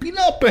हेलमेट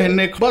बिना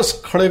पहनने बस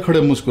खड़े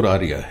खड़े मुस्कुरा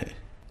रिया है.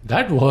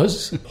 That was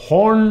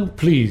Horn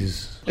Please,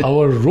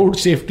 our road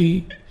safety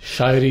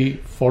Shayari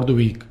for the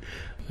week,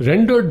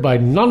 rendered by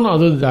none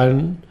other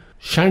than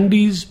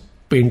Shandy's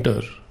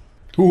painter,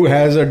 who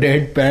has a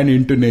deadpan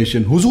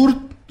intonation. Huzur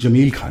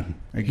Jameel Khan.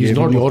 He's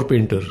not your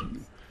painter.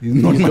 He's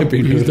not my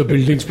painter. He's the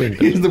building's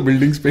painter. He's the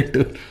building's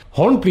painter.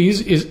 Horn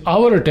Please is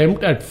our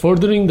attempt at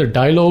furthering the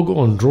dialogue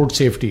on road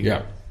safety.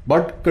 Yeah.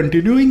 But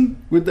continuing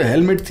with the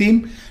helmet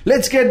theme,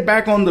 let's get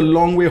back on the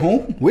long way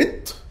home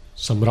with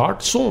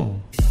Samrat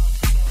Som.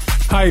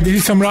 Hi, this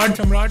is Samrat,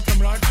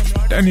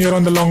 and you're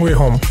on the long way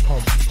home.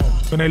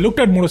 When I looked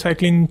at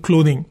motorcycling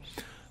clothing,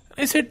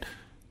 I said,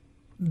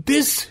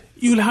 this,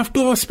 you'll have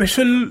to have a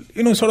special,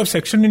 sort of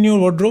section in your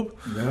wardrobe.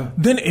 Yeah.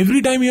 Then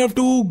every time you have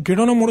to get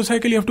on a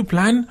motorcycle, you have to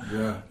plan.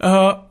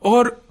 Yeah.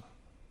 Or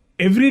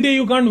every day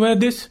you can't wear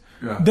this.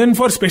 Yeah. Then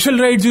for special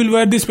rides, you'll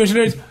wear this special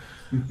rides.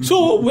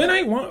 So when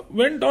I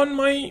went on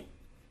my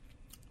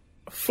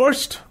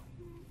first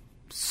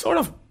sort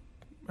of,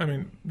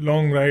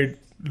 long ride,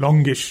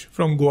 longish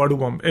from Goa to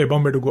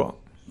Bombay to Goa,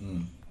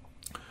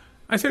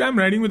 I said, I'm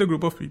riding with a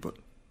group of people.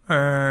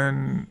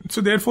 And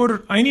so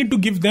therefore, I need to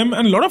give them,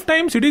 and a lot of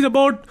times it is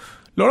about,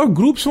 a lot of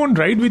groups won't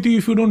ride with you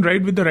if you don't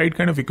ride with the right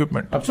kind of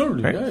equipment.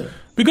 Absolutely, right? yeah.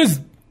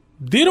 Because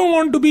they don't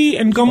want to be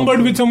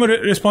encumbered with some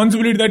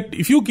responsibility that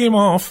if you came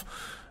off,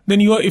 then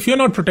if you're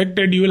not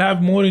protected, you will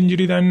have more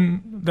injury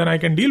than I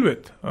can deal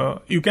with.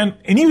 You can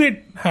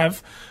anyway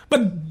have,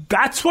 but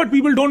that's what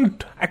people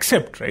don't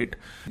accept, right?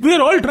 We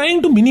are all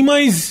trying to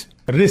minimize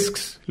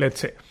risks, let's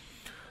say.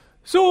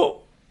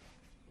 So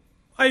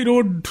I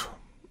rode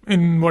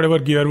in whatever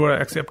gear were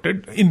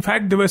accepted. In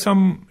fact, there were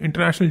some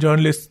international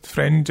journalists,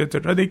 French,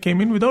 etc. They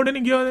came in without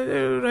any gear.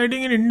 They were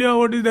riding in India.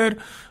 What is there?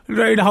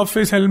 Ride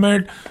half-face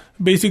helmet,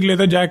 basic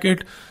leather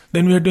jacket.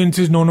 Then we had to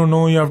insist,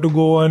 no, you have to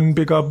go and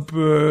pick up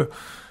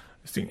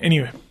this thing.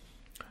 Anyway,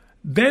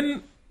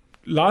 then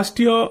last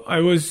year I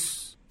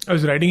was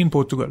riding in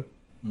Portugal,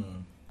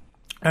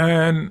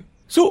 and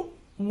so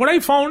what I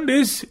found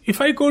is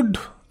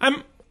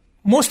I'm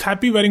most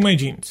happy wearing my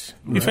jeans.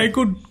 Right. If I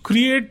could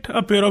create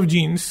a pair of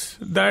jeans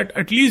that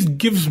at least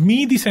gives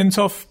me the sense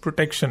of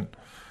protection,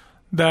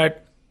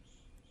 that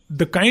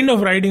the kind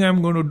of riding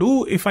I'm going to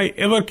do, if I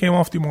ever came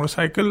off the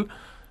motorcycle,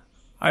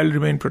 I'll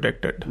remain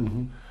protected.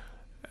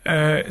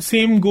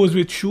 Same goes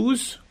with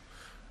shoes.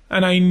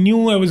 And I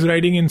knew I was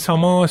riding in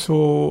summer,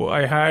 so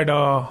I had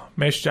a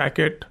mesh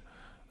jacket.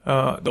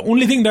 The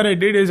only thing that I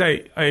did is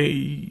I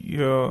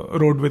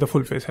rode with a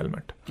full face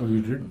helmet. Oh,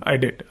 you did? I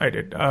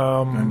did.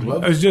 And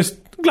gloves? I was just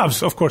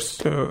gloves, of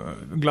course.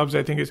 Gloves,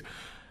 I think is,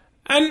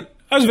 and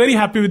I was very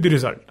happy with the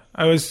result.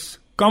 I was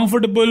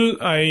comfortable.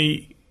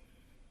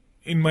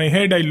 In my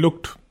head, I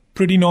looked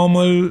pretty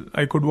normal.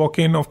 I could walk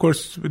in, of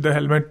course, with the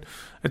helmet,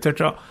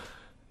 etc.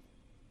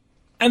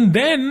 And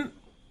then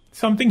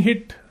something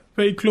hit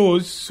very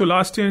close. So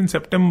last year in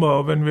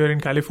September, when we were in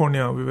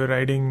California, we were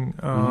riding,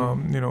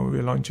 we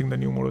were launching the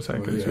new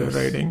motorcycles. Oh, yes. We were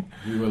riding.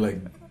 We were like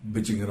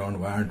bitching around,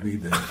 why aren't we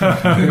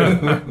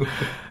there?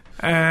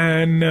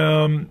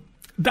 And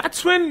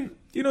that's when,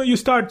 you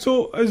start.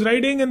 So I was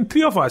riding and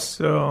three of us,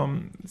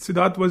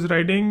 Siddharth was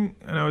riding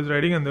and I was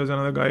riding and there was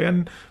another guy.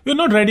 And we're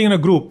not riding in a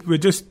group. We're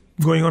just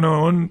going on our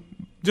own,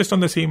 just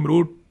on the same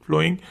route,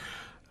 flowing.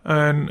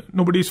 And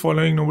nobody's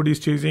following, nobody's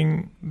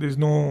chasing. There's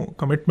no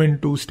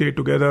commitment to stay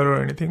together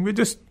or anything.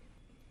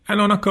 And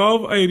on a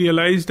curve, I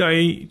realized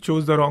I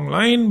chose the wrong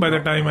line. By the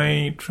time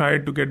I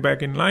tried to get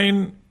back in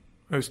line,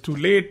 it was too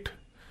late.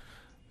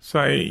 So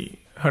I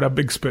had a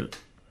big spill.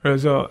 It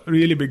was a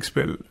really big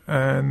spill.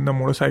 And the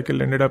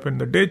motorcycle ended up in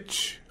the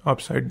ditch,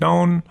 upside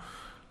down.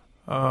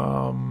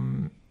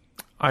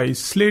 I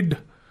slid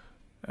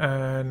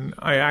and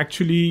I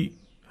actually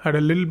had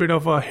a little bit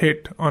of a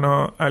hit on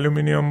a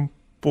aluminium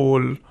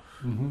pole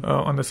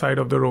on the side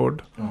of the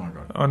road. Oh my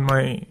God.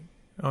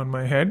 on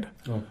my head.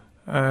 Oh.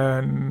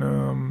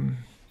 And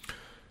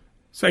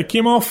so I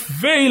came off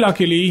very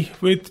luckily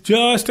with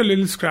just a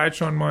little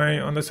scratch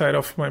on the side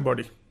of my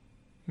body,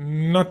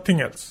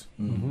 nothing else.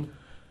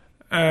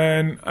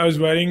 And I was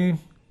wearing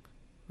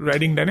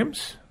riding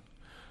denims.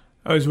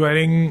 I was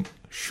wearing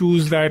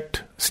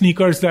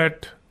sneakers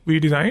that we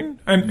designed,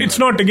 and it's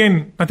not,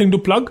 again, nothing to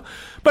plug,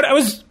 but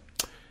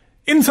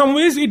in some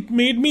ways it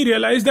made me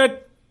realize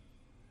that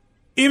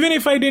even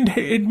if I didn't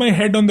hit my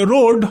head on the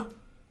road,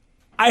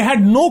 I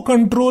had no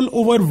control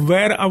over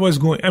where I was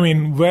going. I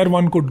mean, where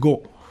one could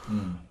go.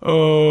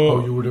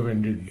 How you would have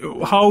ended.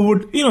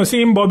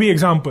 Same Bobby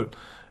example.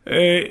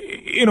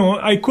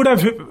 I could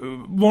have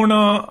worn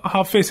a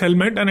half-face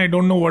helmet and I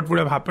don't know what would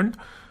have happened.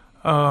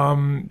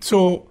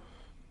 So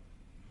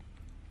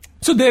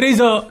there is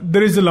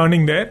a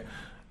learning there.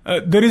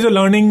 There is a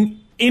learning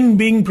in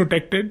being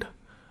protected.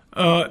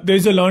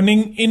 there's a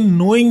learning in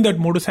knowing that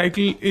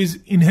motorcycle is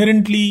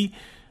inherently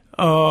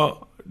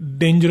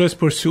dangerous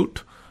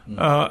pursuit.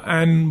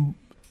 And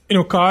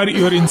car,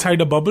 you're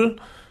inside a bubble.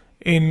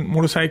 In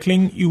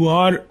motorcycling, you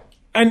are,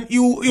 and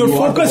your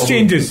focus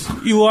changes.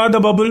 You are the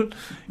bubble.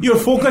 Your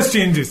focus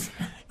changes.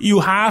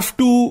 You have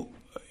to,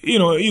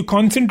 you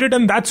concentrate,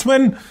 and that's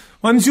when,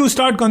 once you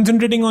start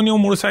concentrating on your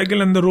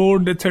motorcycle and the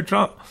road,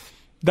 etc.,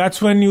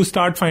 that's when you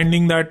start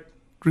finding that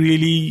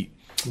really,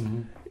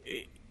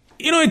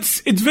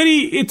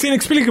 it's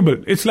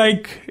inexplicable. It's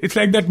like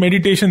that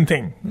meditation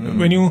thing.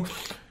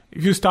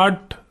 If you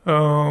start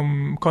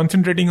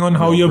concentrating on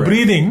how you're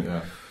breathing,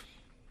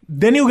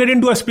 then you get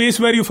into a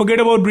space where you forget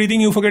about breathing,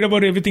 you forget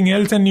about everything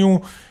else, and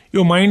your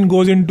mind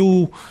goes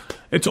into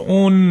its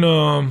own,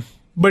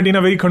 but in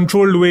a very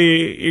controlled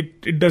way.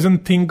 It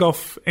doesn't think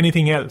of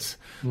anything else.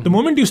 The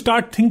moment you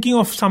start thinking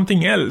of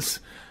something else,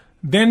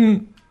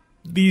 then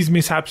these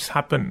mishaps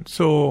happen.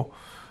 So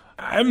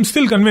I'm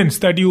still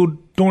convinced that you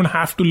don't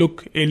have to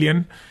look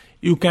alien.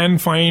 You can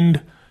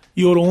find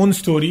your own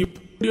story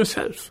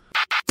yourself.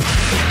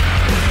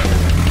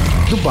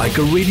 The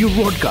Biker Radio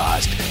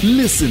broadcast.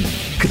 Listen,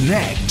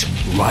 connect,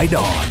 ride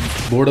on.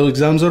 Board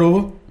exams are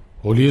over.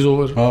 Holi is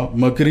over.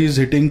 Mercury is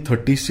hitting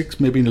 36,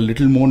 maybe a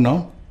little more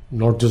now.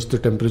 Not just the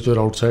temperature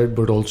outside,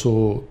 but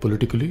also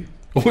politically.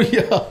 Oh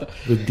yeah.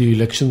 With the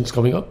elections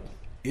coming up.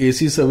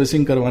 AC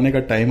servicing karwane ka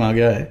time aa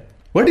gaya hai.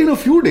 But in a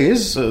few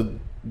days, the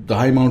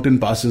high mountain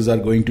passes are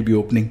going to be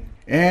opening.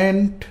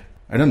 And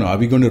I don't know, are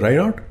we going to ride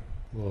out?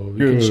 We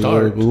can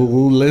start.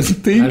 Let's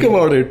think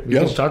about it. We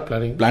can start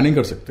planning. Planning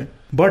kar sakte.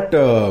 But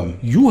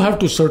you have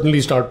to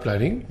certainly start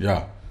planning.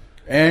 Yeah.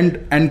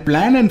 And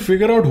plan and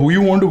figure out who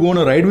you want to go on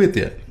a ride with.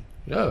 Yeah,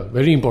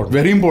 very important.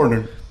 Very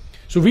important.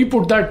 So we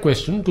put that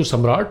question to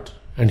Samrat,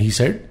 and he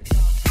said,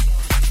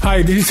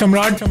 "Hi, this is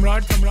Samrat,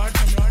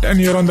 and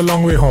you're on the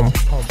long way home.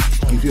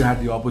 If you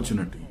had the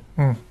opportunity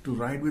to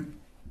ride with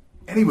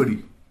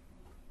anybody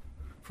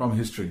from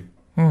history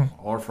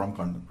or from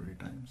contemporary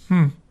times,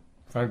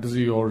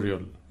 fantasy or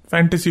real?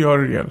 Fantasy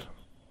or real?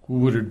 Who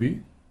would it be,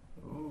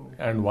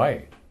 and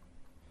why?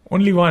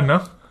 Only one,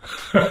 huh?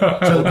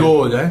 Chal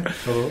go ho jaye.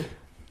 So,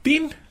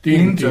 Teen.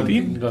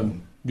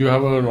 Done. Do you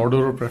have an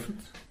order of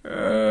preference?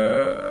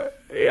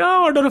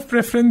 Order of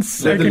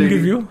preference I can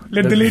give you.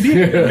 Let the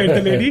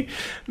lady.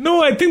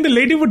 No, I think the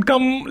lady would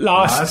come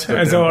last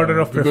as an order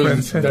of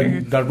preference.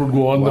 That would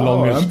go on the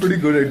longest. I'm pretty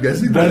good at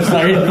guessing. That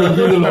side would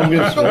be the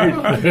longest,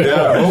 right?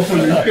 Yeah,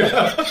 hopefully.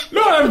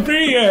 No, I'm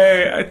pretty.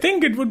 I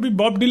think it would be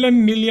Bob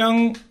Dylan, Neil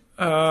Young,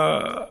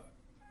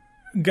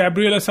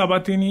 Gabriela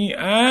Sabatini,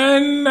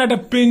 and at a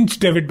pinch,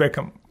 David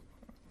Beckham.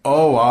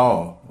 Oh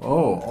wow!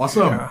 Oh,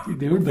 awesome! Yeah.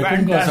 David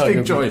Beckham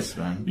fantastic choice,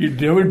 man.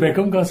 David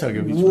Beckham का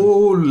सागे बीच में.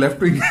 वो left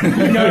wing.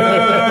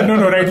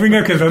 No, right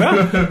winger खेलता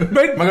था.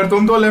 But मगर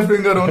तुम तो left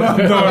winger हो ना?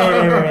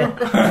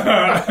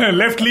 No.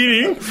 Left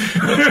leaning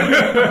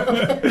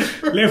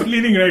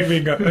right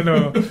winger.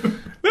 No,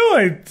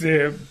 it's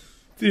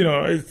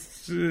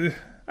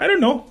I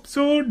don't know.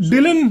 So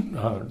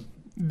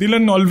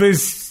Dylan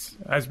always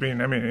has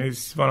been. I mean,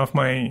 he's one of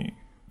my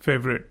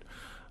favorite.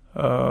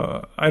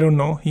 I don't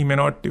know. He may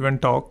not even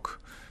talk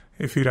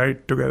if we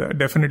ride together.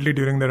 Definitely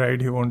during the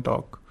ride, he won't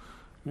talk.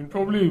 It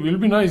probably will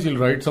be nice. He'll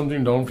write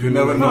something down for you.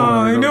 Never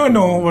know. You never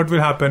know what will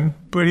happen.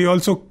 But he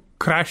also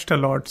crashed a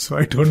lot, so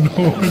I don't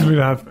know what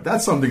will happen.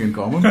 That's something in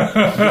common.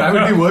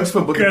 Gravity works for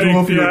both the two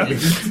of you at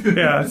least.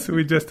 Yeah, so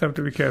we just have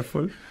to be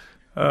careful.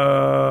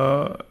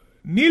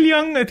 Neil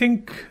Young, I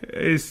think,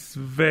 is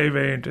very,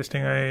 very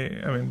interesting.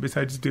 I mean,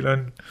 besides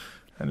Dylan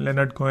and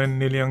Leonard Cohen,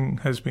 Neil Young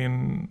has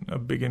been a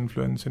big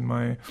influence in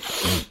my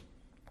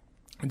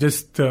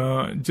just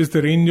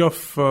the range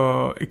of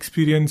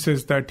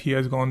experiences that he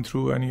has gone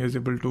through, and he has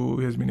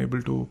been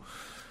able to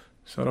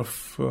sort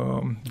of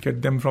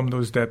get them from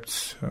those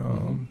depths.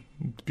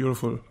 It's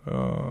beautiful.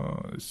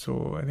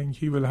 So I think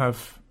he will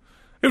have.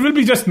 It will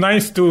be just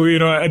nice to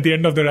at the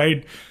end of the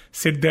ride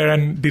sit there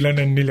and Dylan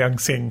and Neil Young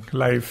sing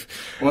live.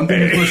 One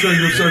thing is for sure,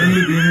 you've certainly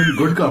been in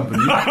good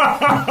company.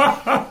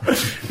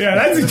 Yeah,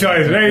 that's the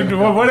choice, right?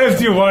 What else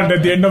do you want?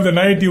 At the end of the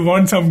night, you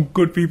want some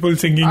good people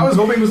singing. I was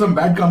hoping for some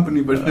bad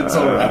company, but it's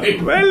all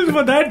right. Well,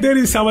 for that, there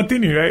is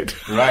Sabatini, right?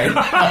 Right.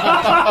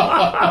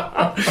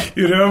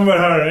 You remember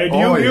her, right?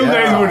 Oh, you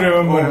guys would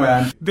remember her.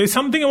 Man. There's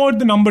something about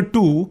the number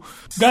 2.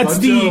 I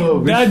think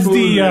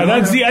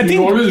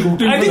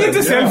it's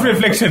a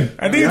self-reflection.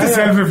 It's a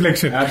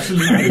self-reflection.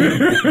 Absolutely.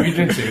 We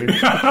didn't say it.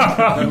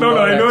 No,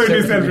 I know it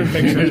is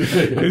self-reflection.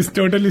 It's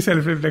totally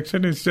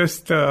self-reflection. It's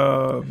just,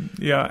 I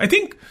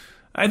think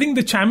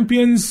the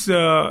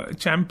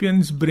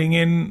champions bring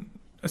in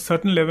a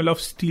certain level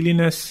of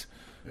steeliness,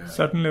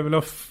 certain level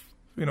of,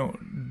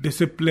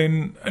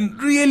 discipline,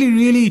 and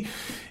really,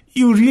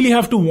 you really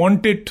have to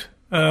want it,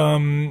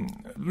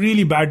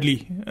 really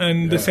badly.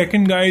 And the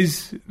second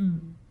guys,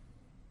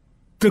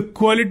 the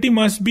quality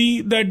must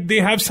be that they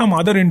have some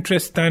other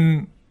interest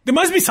than. There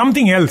must be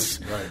something else.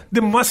 Right. They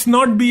must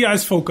not be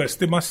as focused.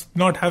 They must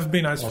not have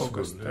been as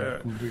focused.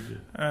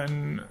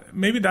 And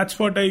maybe that's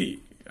what I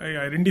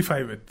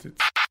identify with.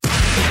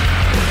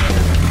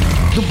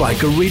 The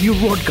Biker Radio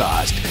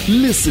broadcast.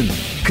 Listen,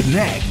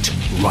 connect,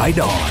 ride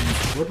on.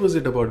 What was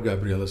it about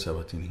Gabriela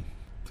Sabatini?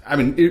 I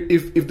mean,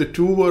 if the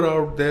two were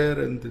out there,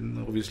 and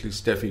then obviously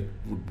Steffi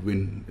would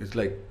win. It's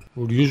like...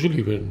 Would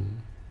usually win.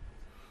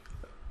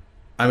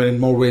 I mean, in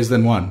more ways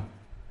than one.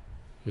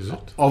 Is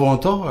it?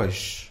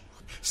 Avantage.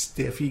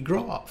 Steffi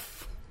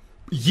Graf.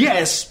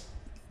 Yes,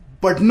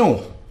 but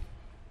no.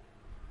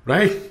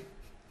 Right?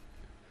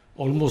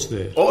 Almost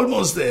there.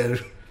 Almost there.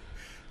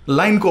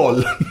 Line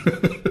call.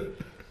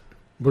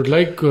 But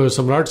like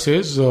Samrat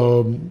says,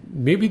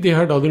 maybe they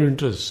had other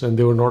interests and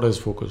they were not as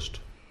focused.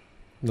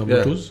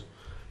 Number twos.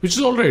 Which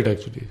is all right,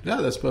 actually.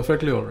 Yeah, that's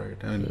perfectly all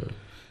right. I mean,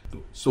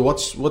 so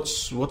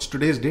what's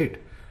today's date?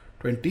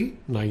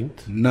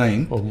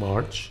 9th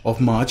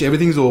of March.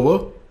 Everything's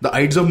over. The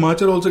Ides of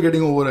March are also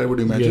getting over, I would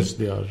imagine. Yes,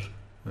 they are.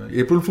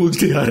 April Fool's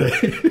Day aa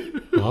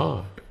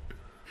raha hai.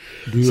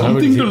 Do you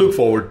Something to look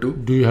forward to.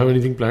 Do you have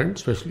anything planned,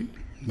 especially?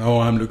 No,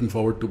 I'm looking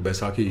forward to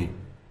Baisakhi,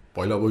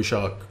 Poila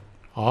Boishakh.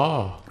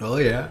 Oh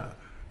yeah,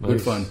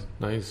 good fun.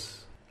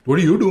 Nice. What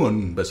do you do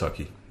on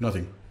Baisakhi?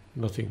 Nothing.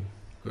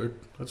 Good.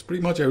 That's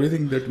pretty much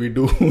everything that we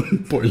do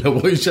on Poila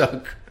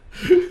Boishakh.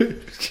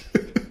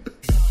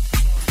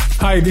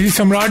 Hi, this is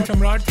Samrat,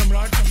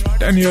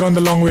 and you're on the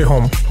long way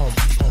home.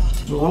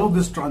 So all of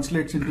this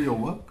translates into your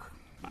work?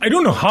 I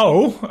don't know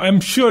how.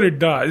 I'm sure it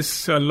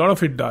does. A lot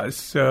of it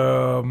does.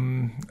 A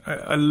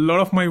lot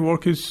of my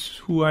work is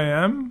who I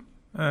am,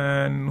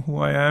 and who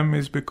I am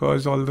is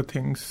because all the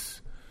things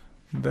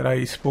that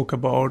I spoke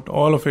about,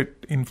 all of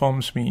it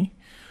informs me.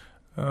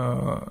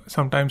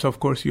 Sometimes, of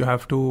course, you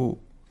have to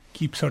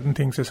keep certain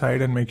things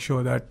aside and make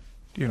sure that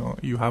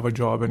you have a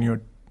job and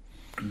you're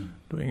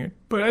doing it.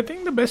 But I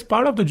think the best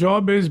part of the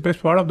job is,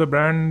 best part of the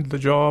brand, the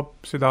job,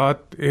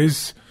 Siddharth,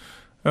 is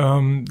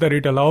that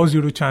it allows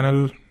you to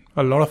channel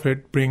a lot of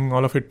it, bring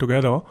all of it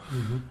together.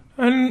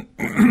 And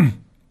I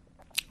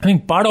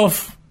think part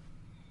of,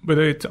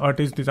 whether it's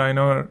artist,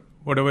 designer,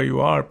 whatever you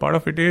are, part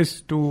of it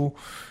is to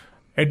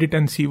edit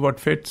and see what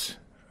fits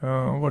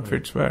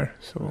where.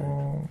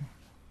 So...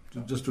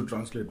 Just to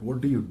translate,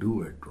 what do you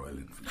do at Royal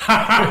Enfield?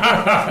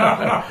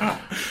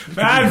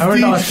 That's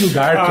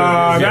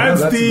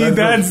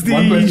the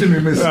one question we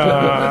missed.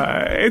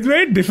 It's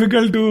very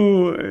difficult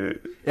to...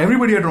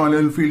 Everybody at Royal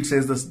Enfield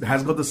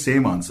has got the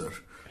same answer.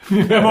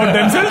 About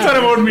themselves or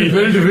about me?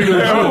 Very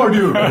difficult. How about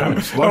you?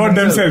 About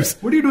themselves.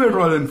 What do you do at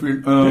Royal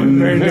Enfield?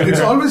 It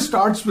always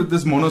starts with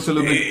this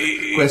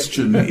monosyllabic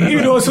question.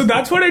 So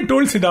that's what I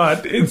told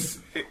Siddharth.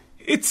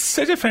 It's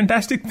such a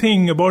fantastic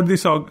thing about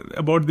this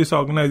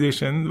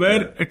organization,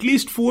 where at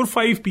least 4 or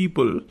 5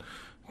 people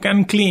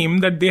can claim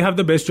that they have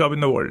the best job in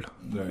the world.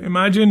 Right.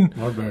 Imagine.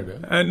 Not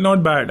bad.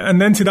 Not bad. And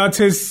then Siddharth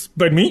says,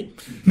 but me?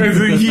 We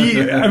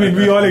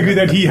all agree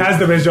that he has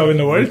the best job in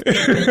the world.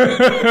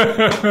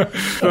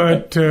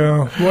 But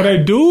what I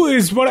do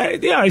is,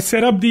 I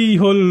set up the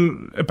whole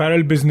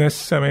apparel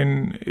business,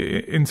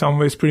 in some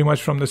ways pretty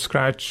much from the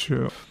scratch.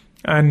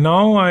 And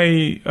now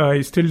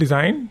I still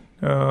design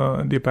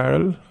the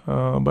apparel,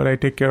 but I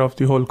take care of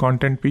the whole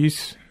content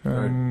piece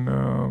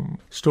and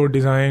store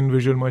design,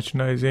 visual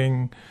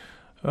merchandising.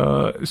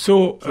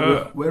 So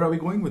where are we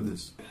going with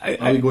this?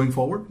 Are we going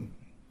forward?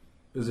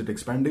 Is it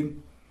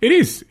expanding? It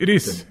is. It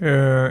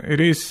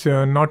is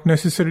not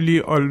necessarily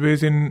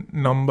always in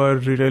number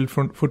retail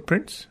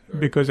footprints,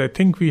 because I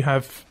think we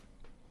have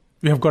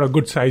got a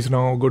good size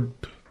now,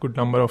 good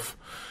number of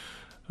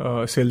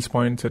sales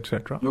points,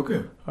 etc.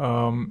 Okay.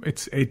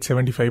 It's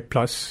 875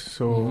 plus,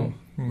 so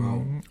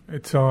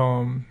it's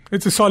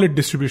a solid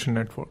distribution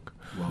network.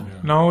 Wow.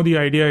 Yeah. Now the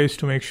idea is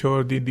to make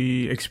sure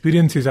the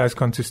experience is as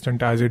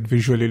consistent as it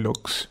visually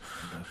looks.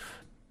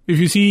 If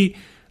you see,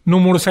 no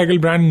motorcycle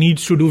brand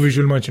needs to do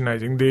visual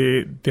merchandising.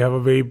 They have a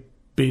very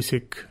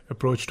basic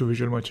approach to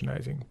visual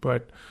merchandising,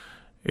 but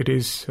it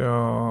is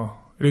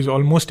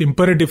almost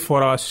imperative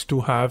for us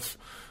to have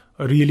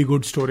a really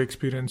good store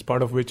experience,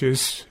 part of which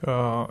is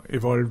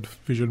evolved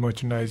visual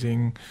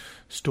merchandising,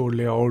 store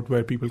layout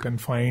where people can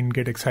find,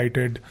 get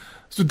excited.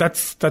 So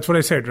that's what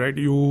I said, right?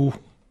 You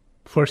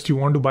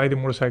want to buy the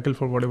motorcycle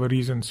for whatever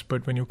reasons,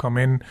 but when you come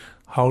in,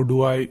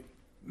 the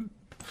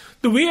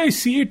way I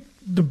see it,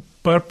 the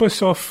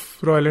purpose of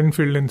Royal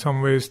Enfield in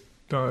some ways,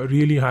 the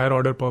really higher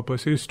order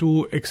purpose, is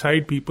to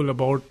excite people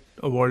about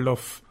a world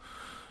of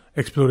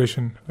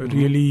exploration.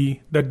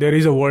 Really, that there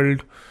is a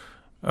world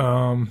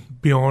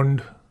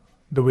beyond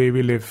the way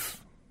we live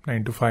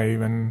 9 to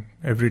 5 and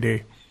every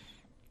day.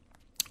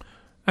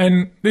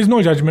 And there's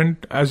no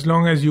judgment as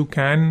long as you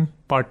can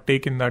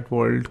partake in that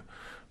world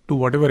to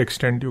whatever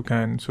extent you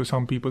can. So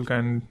some people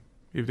can,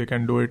 if they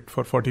can do it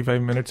for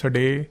 45 minutes a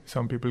day,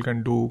 some people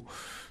can do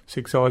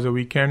 6 hours a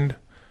weekend,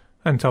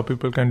 and some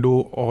people can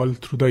do all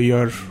through the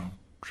year,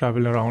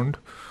 travel around.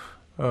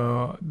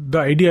 The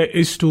idea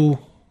is to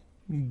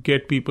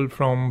get people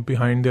from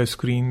behind their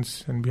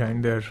screens and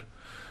behind their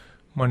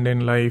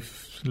mundane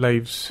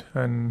lives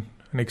and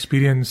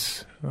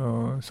experience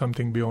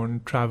something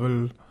beyond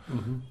travel.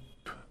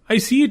 I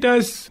see it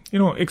as,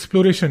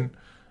 exploration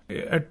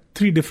at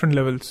 3 different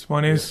levels.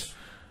 One is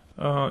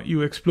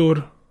you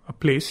explore a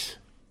place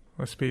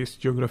a space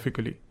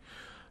geographically.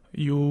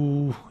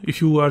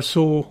 If you are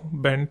so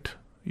bent,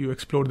 you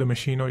explore the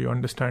machine or you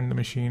understand the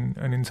machine,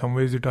 and in some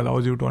ways it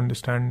allows you to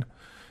understand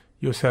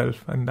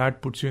yourself, and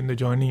that puts you in the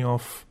journey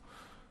of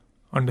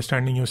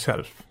understanding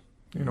yourself.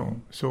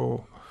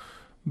 So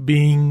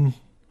being,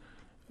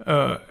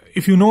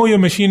 if you know your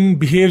machine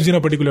behaves in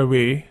a particular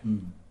way,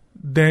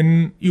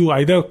 then you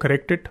either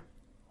correct it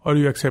or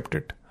you accept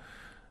it.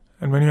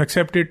 And when you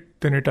accept it,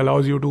 then it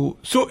allows you to...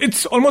 So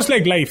it's almost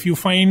like life. You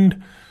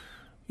find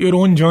your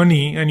own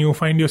journey and you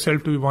find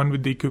yourself to be one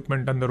with the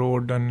equipment and the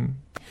road. And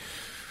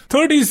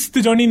third is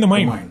the journey in the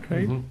mind,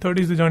 right? Mm-hmm.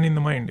 Third is the journey in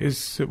the mind.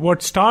 Is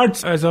what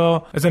starts as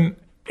an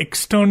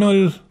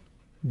external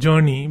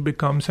journey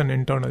becomes an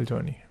internal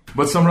journey.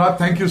 But Samrat,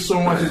 thank you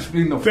so much. It's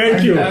been a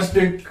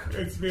fantastic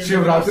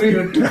Shivratri.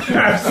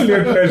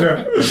 Absolute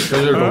pleasure.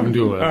 Pleasure talking to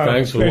you.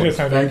 Thanks so much.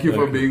 Thank you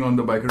for being on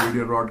the Biker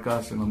Radio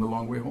broadcast and on the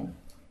long way home.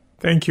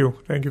 Thank you.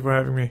 Thank you for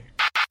having me.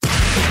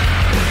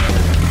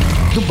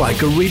 The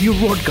Biker Radio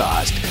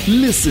broadcast.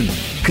 Listen,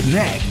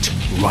 connect,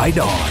 ride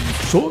on.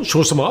 So,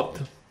 show some up.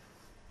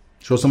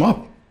 Show some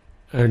up.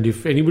 And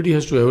if anybody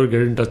has to ever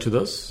get in touch with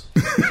us,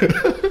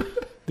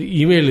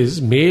 the email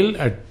is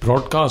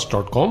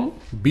mail@broadcast.com.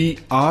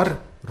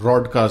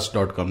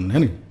 broadcast.com.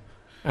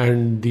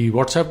 And the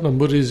WhatsApp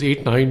number is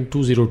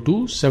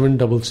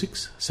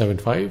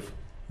 89202-76675.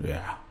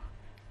 Yeah.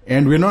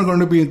 And we're not going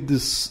to be at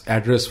this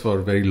address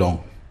for very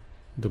long.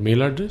 The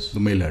mail address? The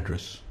mail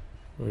address.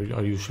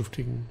 Are you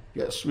shifting?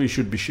 Yes, we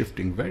should be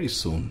shifting very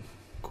soon.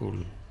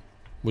 Cool.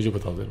 मुझे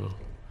बता देना.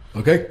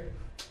 Okay.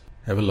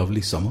 Have a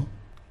lovely summer.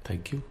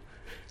 Thank you.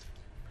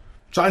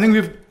 So I think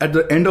we're at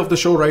the end of the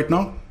show right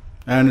now.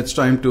 And it's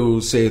time to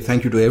say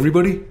thank you to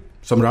everybody.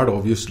 Samrat,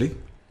 obviously.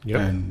 Yep.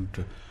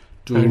 And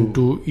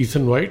to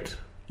Ethan White.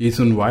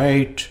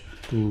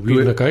 To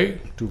Veer Nakai.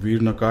 To Veer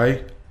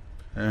Nakai.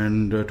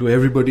 And to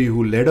everybody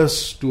who led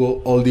us to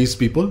all these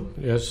people.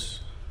 Yes.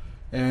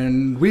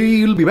 And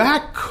we'll be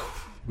back.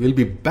 We'll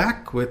be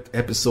back with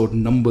episode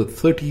number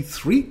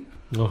 33.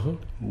 Uh-huh.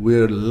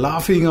 We're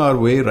laughing our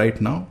way right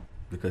now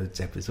because it's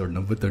episode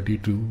number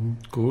 32.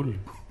 Cool.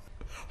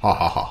 Ha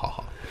ha ha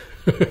ha.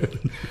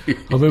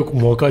 हमें एक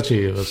मौका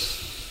चाहिए बस.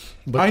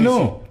 I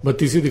know.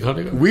 Battisi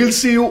दिखाने का. We'll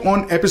see you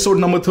on episode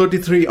number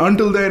 33.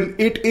 Until then,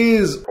 it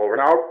is over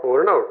and out.